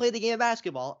ever play the game of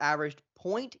basketball averaged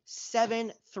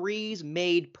 0.7 threes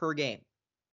made per game.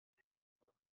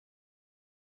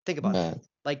 Think about that.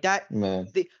 Like that, Man.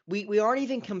 we aren't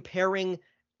even comparing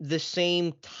the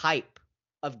same type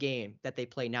of game that they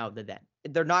play now to then.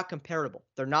 They're not comparable.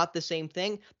 They're not the same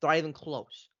thing. They're not even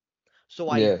close. So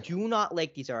I Yeah. do not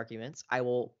like these arguments. I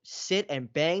will sit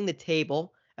and bang the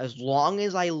table as long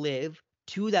as I live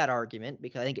to that argument,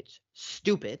 because I think it's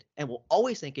stupid and will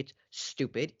always think it's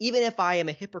stupid. Even if I am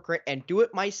a hypocrite and do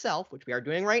it myself, which we are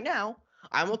doing right now,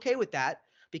 I'm okay with that,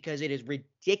 because it is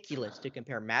ridiculous to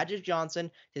compare Magic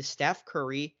Johnson to Steph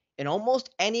Curry in almost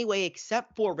any way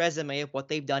except for resume of what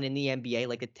they've done in the NBA,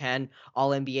 like the 10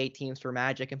 All-NBA teams for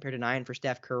Magic compared to 9 for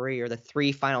Steph Curry, or the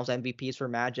 3 Finals MVPs for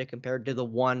Magic compared to the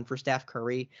 1 for Steph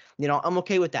Curry. I'm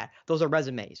okay with that. Those are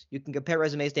resumes. You can compare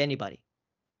resumes to anybody.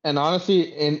 And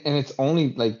honestly, and it's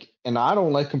only like, and I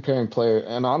don't like comparing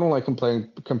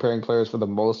comparing players for the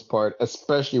most part,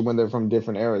 especially when they're from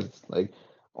different eras. Like,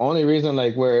 only reason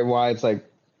like why it's like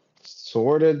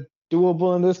sort of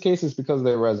doable in this case is because of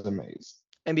their resumes.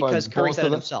 And because But Curry both said of it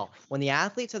them, himself. When the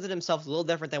athlete says it himself, it's a little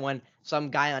different than when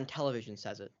some guy on television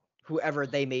says it, whoever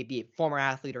they may be, former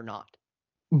athlete or not.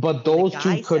 but When the those two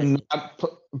guy could says it, not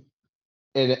put,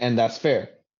 and that's fair.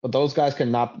 But those guys could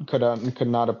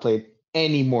not have played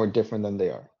any more different than they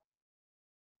are.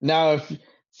 Now,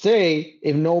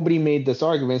 if nobody made this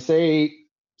argument, say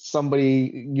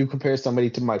you compare somebody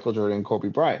to Michael Jordan and Kobe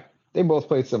Bryant, they both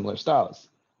played similar styles.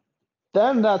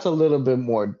 Then that's a little bit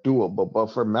more doable.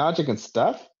 But for Magic and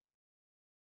Steph,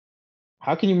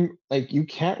 how can you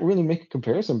can't really make a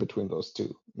comparison between those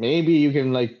two. Maybe you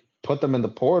can like put them in the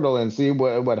portal and see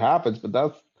what happens, but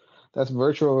that's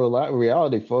virtual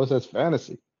reality, folks. That's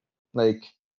fantasy. Like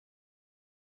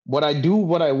what I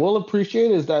will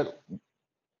appreciate is that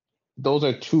those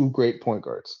are two great point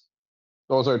guards.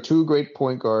 Those are two great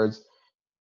point guards.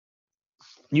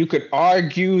 You could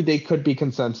argue they could be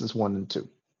consensus 1 and 2.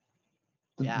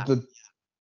 yeah.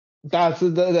 That's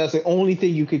the only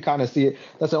thing you could kind of see it.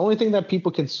 That's the only thing that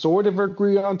people can sort of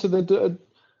agree on to that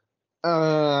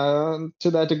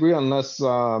degree, unless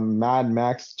Mad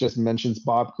Max just mentions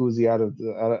Bob Cousy out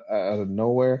of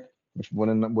nowhere, which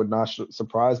would not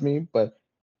surprise me. But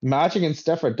Magic and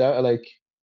Steph are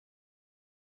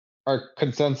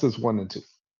consensus 1 and 2.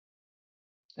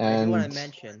 And I do want to And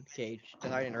mention, Cage,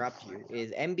 sorry to interrupt you,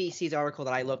 is NBC's article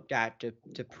that I looked at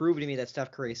to prove to me that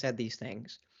Steph Curry said these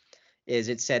things.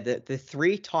 It said that the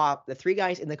three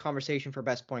guys in the conversation for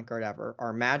best point guard ever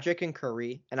are Magic and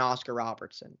Curry, and Oscar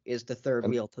Robertson is the third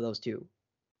wheel to those two.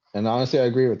 And honestly, I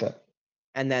agree with that.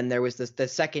 And then there was the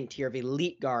second tier of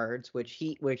elite guards,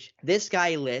 which this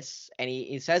guy lists, and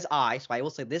he says so I will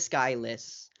say this guy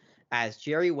lists as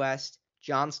Jerry West,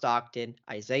 John Stockton,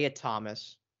 Isaiah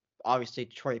Thomas, obviously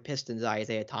Detroit Pistons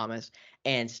Isaiah Thomas,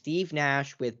 and Steve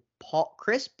Nash with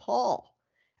Chris Paul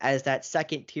as that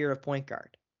second tier of point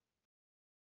guard.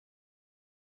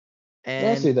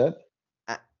 Yeah, I see And that.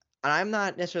 I'm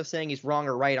not necessarily saying he's wrong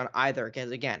or right on either, because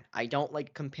again, I don't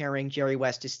like comparing Jerry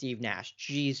West to Steve Nash.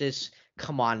 Jesus,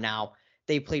 come on now.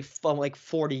 They played like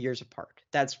 40 years apart.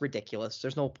 That's ridiculous.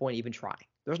 There's no point even trying.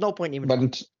 There's no point even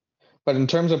trying. But in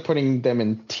terms of putting them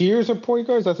in tiers of point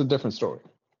guards, that's a different story.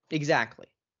 Exactly.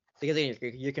 Because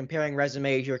you're comparing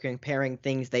resumes, you're comparing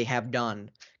things they have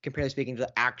done, comparing speaking to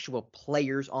the actual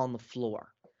players on the floor.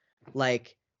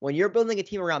 Like when you're building a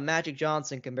team around Magic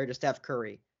Johnson compared to Steph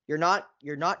Curry, you're not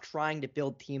trying to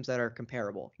build teams that are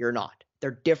comparable. You're not.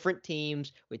 They're different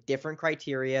teams with different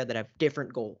criteria that have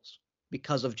different goals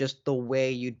because of just the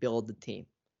way you'd build the team.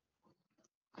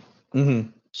 Mm-hmm.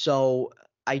 So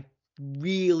I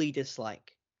really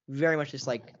very much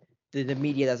dislike the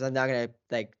media that's not gonna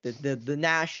like the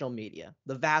national media,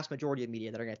 the vast majority of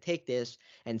media that are gonna take this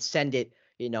and send it,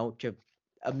 to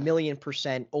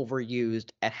 1,000,000% overused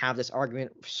and have this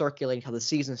argument circulating until the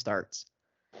season starts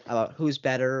about who's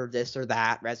better, this or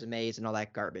that, resumes and all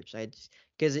that garbage.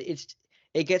 Because it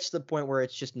gets to the point where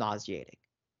it's just nauseating.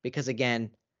 Because again,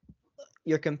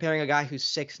 you're comparing a guy who's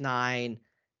 6'9",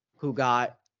 who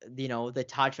got the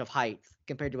touch of height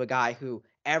compared to a guy who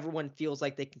everyone feels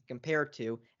like they can compare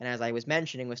to. And as I was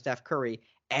mentioning with Steph Curry,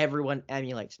 everyone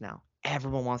emulates now.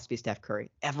 Everyone wants to be Steph Curry.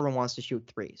 Everyone wants to shoot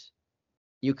threes.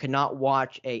 You cannot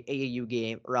watch a AAU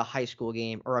game or a high school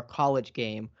game or a college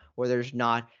game where there's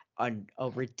not a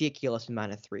ridiculous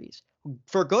amount of threes.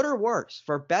 For good or worse,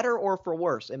 for better or for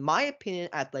worse. In my opinion,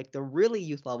 at like the really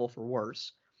youth level, for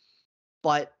worse.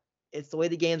 But it's the way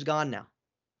the game's gone now.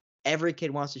 Every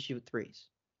kid wants to shoot threes.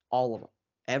 All of them.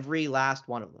 Every last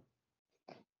one of them.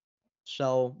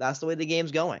 So that's the way the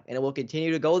game's going. And it will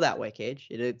continue to go that way, Cage.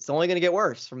 It's only going to get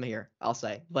worse from here, I'll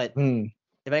say. But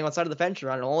depending on side of the fence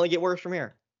you're on, it'll only get worse from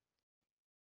here.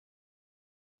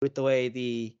 With the way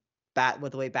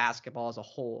basketball as a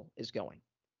whole is going.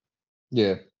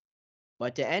 Yeah.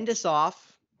 But to end us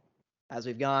off, as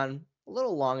we've gone a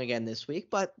little long again this week,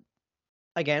 but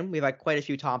again, we've had quite a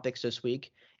few topics this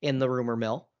week in the rumor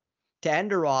mill. To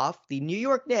end her off, the New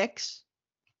York Knicks,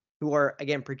 who are,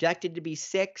 again, projected to be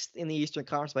 6th in the Eastern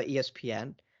Conference by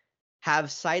ESPN, have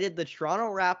cited the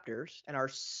Toronto Raptors and are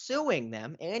suing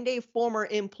them and a former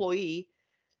employee,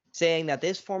 saying that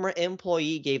this former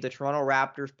employee gave the Toronto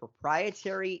Raptors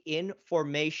proprietary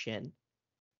information,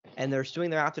 and they're suing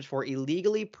the Raptors for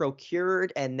illegally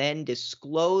procured and then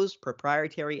disclosed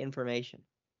proprietary information.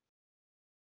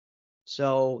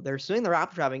 So they're suing the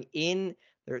Raptors for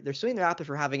they're suing the Raptors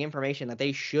for having information that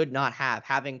they should not have,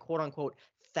 having quote unquote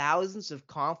thousands of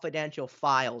confidential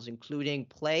files, including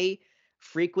play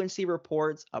frequency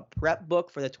reports, a prep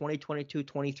book for the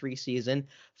 2022-23 season,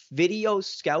 video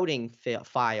scouting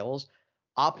files,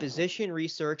 opposition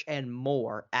research, and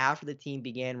more after the team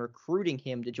began recruiting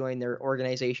him to join their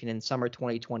organization in summer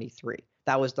 2023.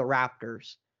 That was the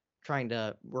Raptors trying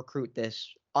to recruit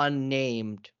this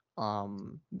unnamed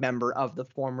member of the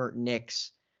former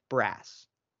Knicks brass.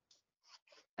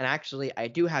 And actually, I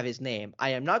do have his name. I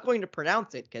am not going to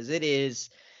pronounce it because it is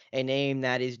a name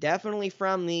that is definitely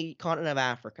from the continent of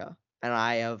Africa. And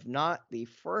I have not the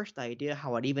first idea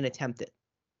how I'd even attempt it.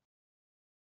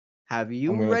 Have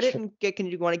you read it? And can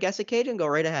you want to guess it, Kajan? Go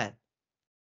right ahead.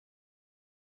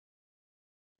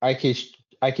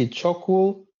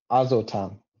 Ikechukwu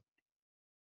Azotam.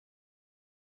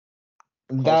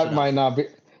 Close That enough.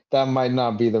 might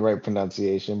not be the right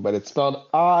pronunciation, but it's spelled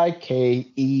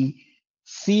Ikechukwu,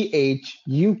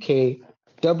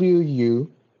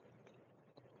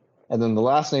 and then the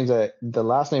last name is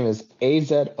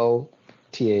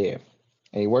Azotam,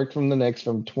 and he worked from the Knicks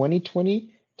from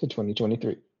 2020 to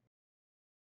 2023.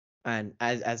 And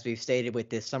as we've stated with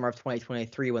this summer of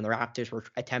 2023, when the Raptors were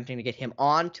attempting to get him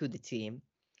onto the team,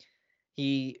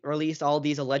 he released all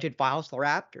these alleged files to the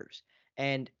Raptors.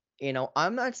 And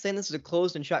I'm not saying this is a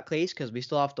closed and shut case because we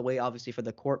still have to wait, obviously, for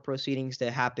the court proceedings to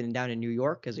happen down in New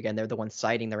York. Because again, they're the ones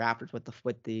citing the Raptors with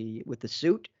the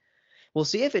suit. We'll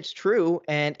see if it's true,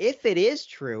 and if it is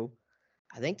true,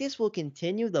 I think this will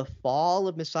continue the fall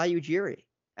of Masai Ujiri.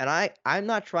 And I'm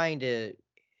not trying to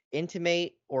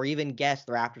intimate or even guess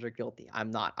the Raptors are guilty.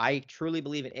 I'm not. I truly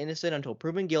believe in innocent until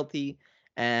proven guilty,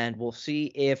 and we'll see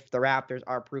if the Raptors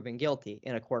are proven guilty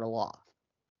in a court of law.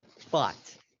 But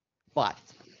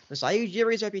Masai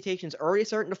Ujiri's reputation is already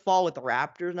starting to fall with the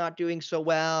Raptors not doing so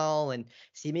well and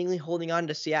seemingly holding on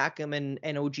to Siakam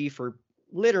and OG for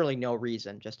literally no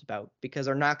reason, just about, because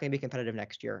they're not going to be competitive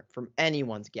next year from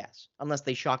anyone's guess, unless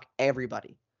they shock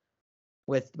everybody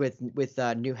with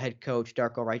new head coach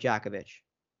Darko Rajakovic.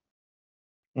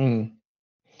 Mm.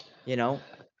 You know,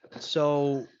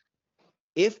 so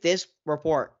if this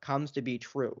report comes to be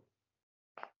true,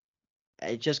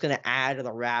 it's just going to add to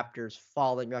the Raptors'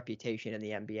 falling reputation in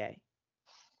the NBA.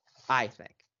 I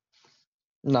think.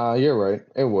 Nah, you're right.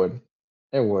 It would.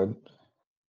 It would.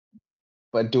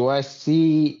 But do I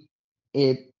see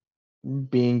it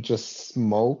being just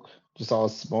smoke, just all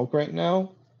smoke right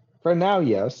now? For now,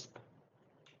 yes,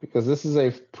 because this is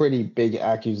a pretty big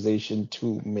accusation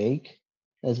to make.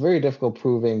 And it's very difficult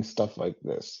proving stuff like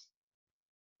this.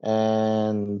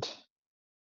 And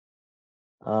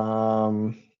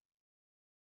um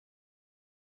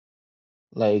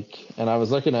and I was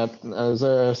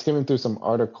skimming through some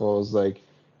articles, like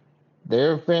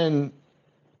there have been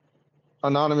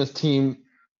anonymous team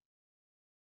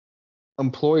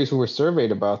employees who were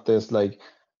surveyed about this, like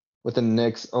with the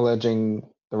Knicks alleging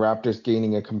the Raptors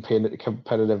gaining a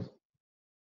competitive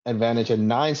advantage at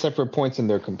 9 separate points in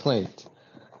their complaint.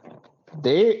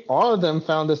 They all of them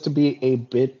found this to be a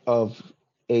bit of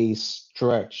a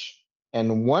stretch.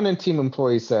 And one team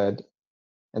employee said,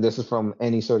 and this is from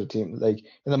any sort of team, like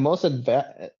in the most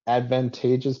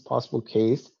advantageous possible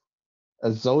case, a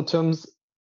Zotum's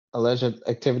alleged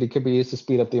activity could be used to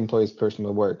speed up the employee's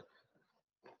personal work.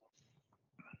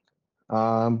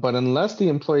 But unless the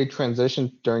employee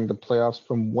transitioned during the playoffs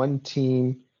from one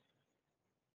team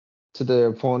to the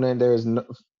opponent, there is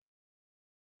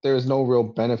no real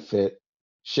benefit.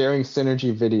 Sharing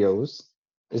synergy videos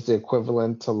is the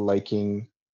equivalent to liking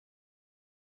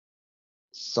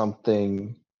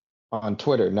something on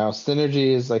Twitter. Now,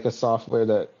 Synergy is like a software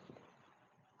that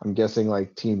I'm guessing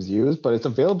like teams use, but it's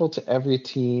available to every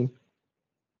team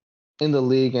in the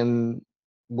league and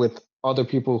with other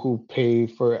people who pay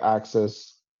for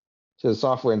access to the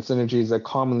software. And Synergy is a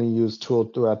commonly used tool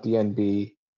throughout the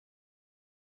NBA.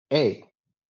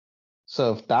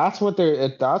 So if that's what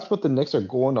the Knicks are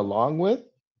going along with,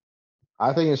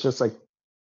 I think it's just like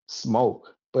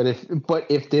smoke. But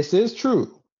if this is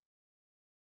true,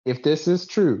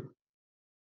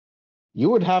 you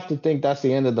would have to think that's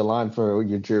the end of the line for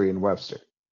Ujiri and Webster.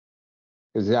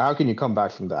 Because how can you come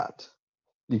back from that?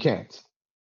 You can't.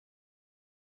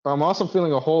 But I'm also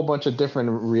feeling a whole bunch of different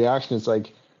reactions.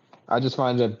 Like, I just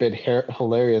find it a bit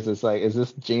hilarious. It's like, is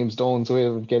this James Dolan's way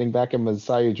of getting back at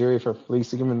Masai Ujiri for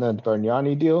fleecing him in the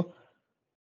Bargnani deal,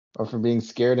 or for being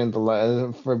scared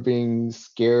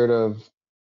of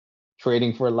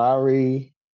trading for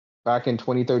Lowry back in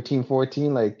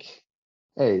 2013-14? Like,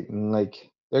 hey,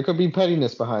 like there could be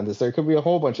pettiness behind this. There could be a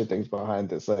whole bunch of things behind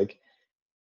this. Like,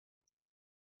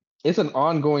 it's an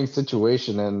ongoing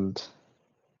situation, and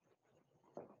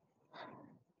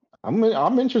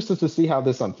I'm interested to see how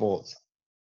this unfolds,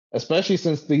 especially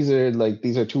since these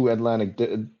are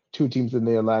two teams in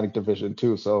the Atlantic Division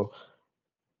too. So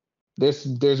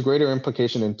there's greater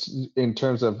implication in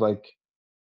terms of like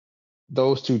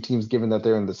those two teams, given that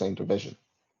they're in the same division.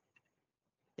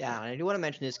 Yeah, and I do want to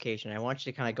mention this, Kajan. I want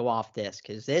you to kind of go off this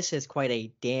because this is quite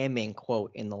a damning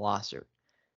quote in the lawsuit.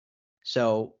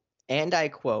 So, and I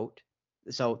quote,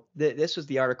 so this was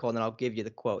the article, and then I'll give you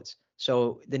the quotes.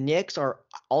 So the Knicks are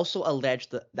also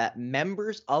alleged that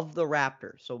members of the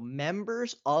Raptors,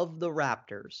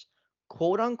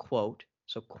 quote unquote,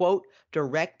 so quote,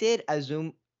 directed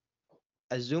Azumtem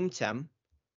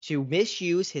to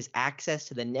misuse his access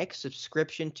to the Knicks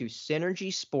subscription to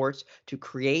Synergy Sports to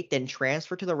create then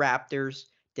transfer to the Raptors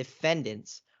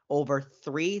defendants over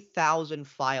 3,000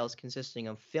 files consisting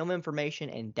of film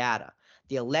information and data.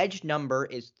 The alleged number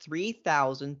is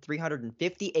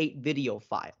 3,358 video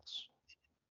files.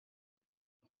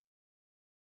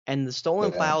 And the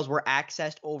stolen files were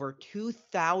accessed over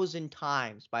 2,000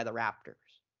 times by the Raptors.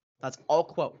 That's all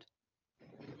quote.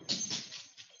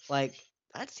 Like,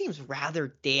 that seems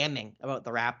rather damning about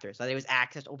the Raptors, that it was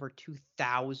accessed over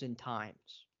 2,000 times.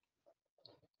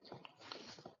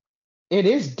 It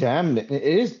is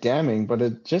damning, but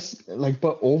it just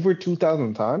but over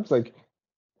 2,000 times, like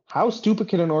how stupid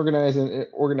can an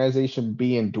organization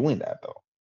be in doing that though?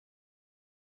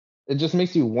 It just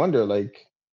makes you wonder, like,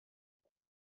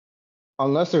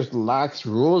 unless there's lax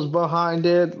rules behind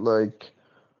it, like,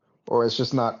 or it's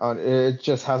just not it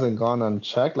just hasn't gone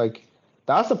unchecked. Like,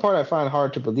 that's the part I find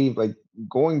hard to believe. Like,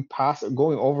 going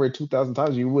over it 2,000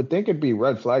 times, you would think it'd be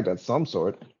red flagged at some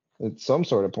sort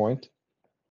of point.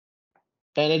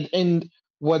 And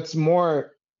what's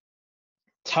more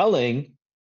telling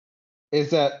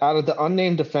is that out of the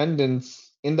unnamed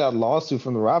defendants in that lawsuit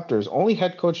from the Raptors, only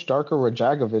head coach Darko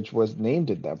Rajagovic was named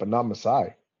in that, but not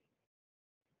Masai.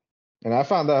 And I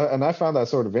found that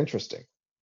sort of interesting.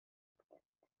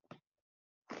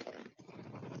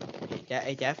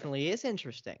 It definitely is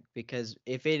interesting because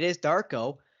if it is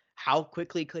Darko, how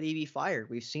quickly could he be fired?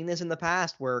 We've seen this in the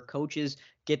past where coaches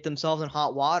get themselves in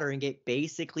hot water and get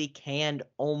basically canned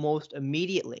almost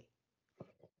immediately.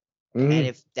 And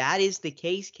if that is the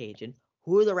case, Kajan,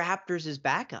 who are the Raptors'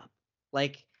 backup?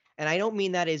 Like, and I don't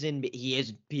mean that as in he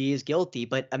is guilty,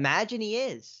 but imagine he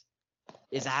is.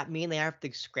 Does that mean they have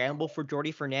to scramble for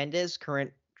Jordi Fernandez,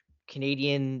 current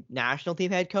Canadian national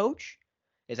team head coach?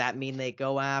 Does that mean they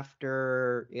go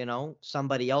after,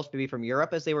 somebody else maybe from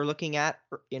Europe as they were looking at,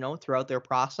 throughout their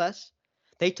process?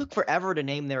 They took forever to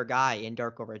name their guy in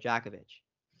Darko Rajakovic.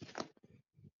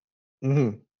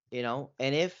 And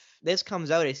if this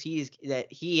comes out as that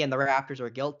he and the Raptors are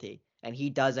guilty and he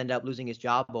does end up losing his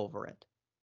job over it,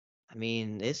 I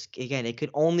mean, this again, it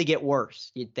could only get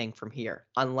worse, you'd think, from here,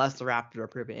 unless the Raptors are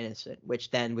proven innocent,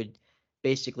 which then would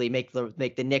basically make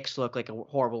the Knicks look like a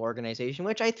horrible organization,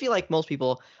 which I feel like most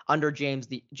people under James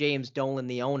Dolan,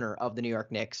 the owner of the New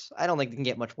York Knicks, I don't think they can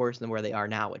get much worse than where they are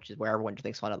now, which is where everyone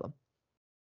thinks fun of them.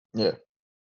 Yeah.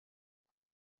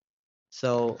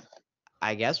 So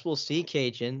I guess we'll see,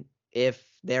 Kajan, if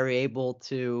they're able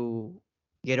to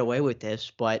get away with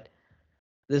this, but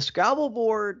the Scrabble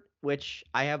board, which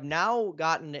I have now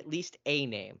gotten at least a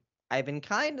name. I've been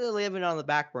kind of living on the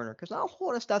back burner because not a whole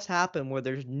lot of stuff's happened where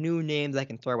there's new names I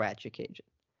can throw at you, Cajun.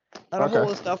 Not a whole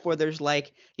lot of stuff where there's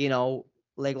like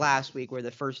last week where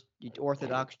the first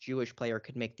Orthodox Jewish player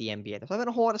could make the NBA. There's been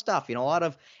a whole lot of stuff. A lot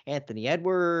of Anthony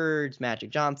Edwards, Magic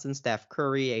Johnson, Steph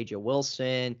Curry, AJ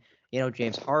Wilson,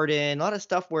 James Harden. A lot of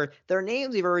stuff where their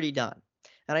names we've already done.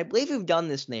 And I believe we've done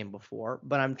this name before,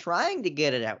 but I'm trying to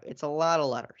get it out. It's a lot of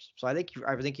letters. So I think you've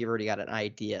already got an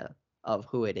idea of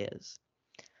who it is.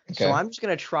 Okay. So I'm just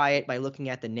going to try it by looking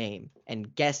at the name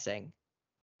and guessing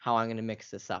how I'm going to mix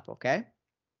this up, okay?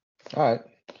 All right.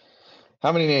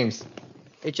 How many names?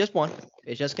 It's just one.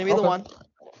 It's just going to be the one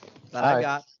that I've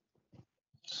got.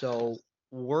 So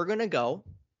we're going to go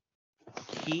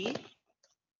T.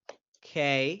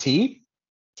 Okay.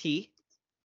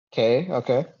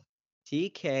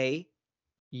 TK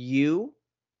U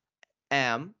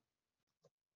M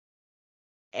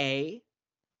A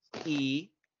E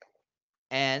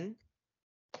N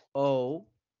O.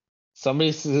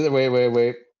 Somebody says,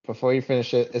 wait. Before you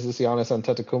finish it, is this Giannis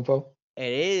Antetokounmpo?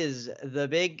 It is the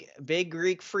big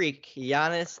Greek freak,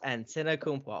 Giannis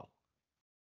Antetokounmpo.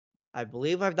 I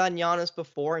believe I've done Giannis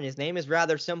before, and his name is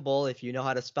rather simple if you know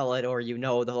how to spell it or you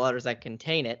know the letters that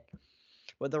contain it.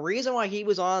 But the reason why he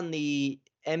was on the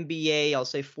NBA, I'll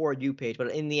say for you page,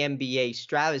 but in the NBA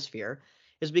stratosphere,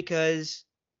 is because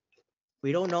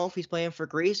we don't know if he's playing for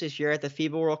Greece this year at the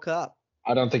FIBA World Cup.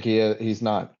 I don't think he's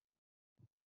not.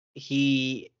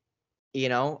 He,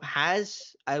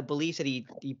 has, I believe, said he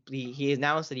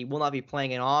announced that he will not be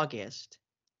playing in August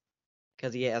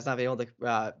because he has not been able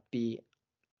to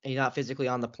he's not physically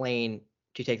on the plane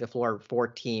to take the floor for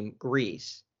Team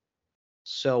Greece.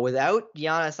 So without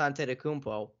Giannis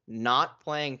Antetokounmpo not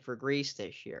playing for Greece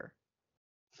this year,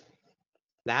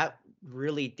 that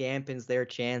really dampens their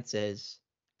chances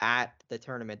at the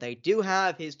tournament. They do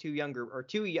have his two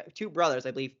brothers,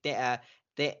 I believe. How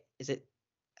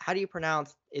do you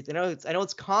pronounce it? I know it's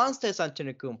Kostas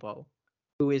Antetokounmpo,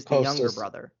 who is the younger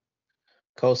brother.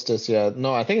 Kostas, yeah.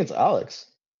 No, I think it's Alex.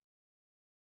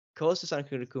 Kostas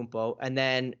Antetokounmpo, and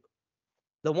then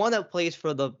the one that plays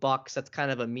for the Bucks, that's kind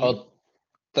of a meme. Oh,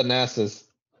 Thanasis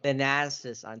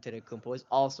Antetokounmpo is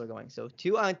also going. So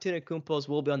 2 Antetokounmpos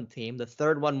will be on the team. The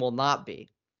third one will not be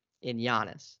in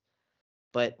Giannis.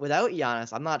 But without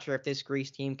Giannis, I'm not sure if this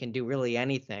Greece team can do really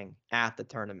anything at the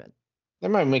tournament. They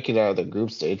might make it out of the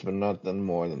group stage, but not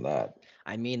more than that.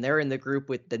 I mean, they're in the group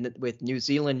with New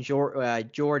Zealand,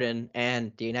 Jordan,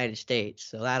 and the United States.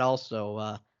 So that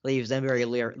also leaves them very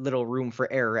little room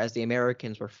for error, as the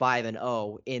Americans were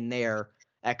 5-0 in their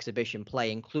exhibition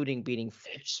play, including beating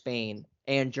Spain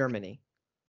and Germany.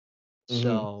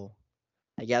 So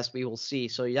I guess we will see.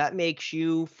 So that makes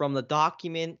you, from the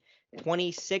document,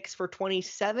 26 for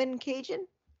 27, Kajan?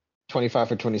 25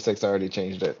 for 26. I already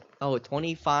changed it. Oh,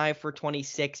 25 for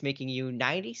 26, making you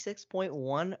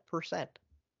 96.1%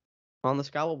 on the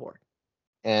Scrabble board.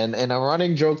 And a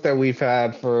running joke that we've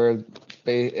had for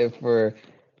the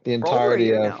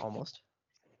entirety of now, almost.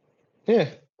 Yeah,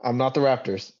 I'm not the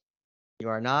Raptors. You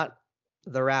are not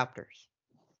the Raptors.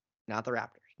 Not the Raptors.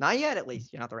 Not yet, at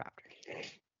least. You're not the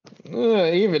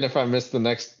Raptors. Even if I miss the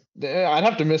next I'd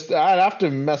have to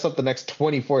mess up the next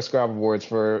 24 Scrabble boards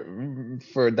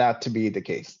for that to be the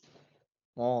case.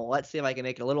 Well, let's see if I can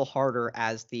make it a little harder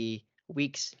as the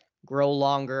weeks grow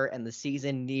longer and the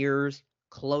season nears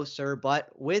closer. But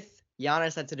with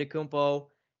Giannis Antetokounmpo,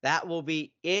 that will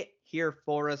be it here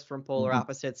for us from Polar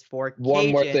Opposites for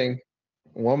One more Kajan. thing.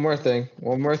 One more thing.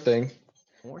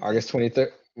 August 23rd.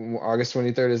 August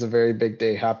 23rd is a very big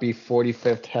day. Happy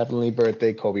 45th heavenly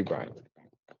birthday, Kobe Bryant.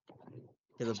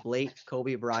 To the late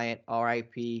Kobe Bryant,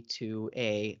 RIP to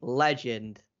a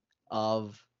legend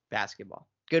of basketball.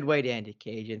 Good way to end it,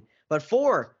 Kajan. But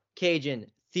for Kajan,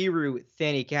 Thiru,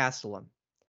 Thani Castellum,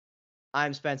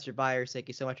 I'm Spencer Byers. Thank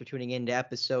you so much for tuning in to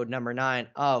episode number 9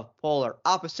 of Polar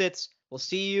Opposites. We'll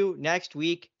see you next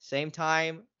week, same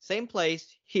time, same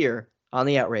place, here on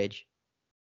The Outrage.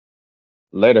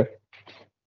 Later.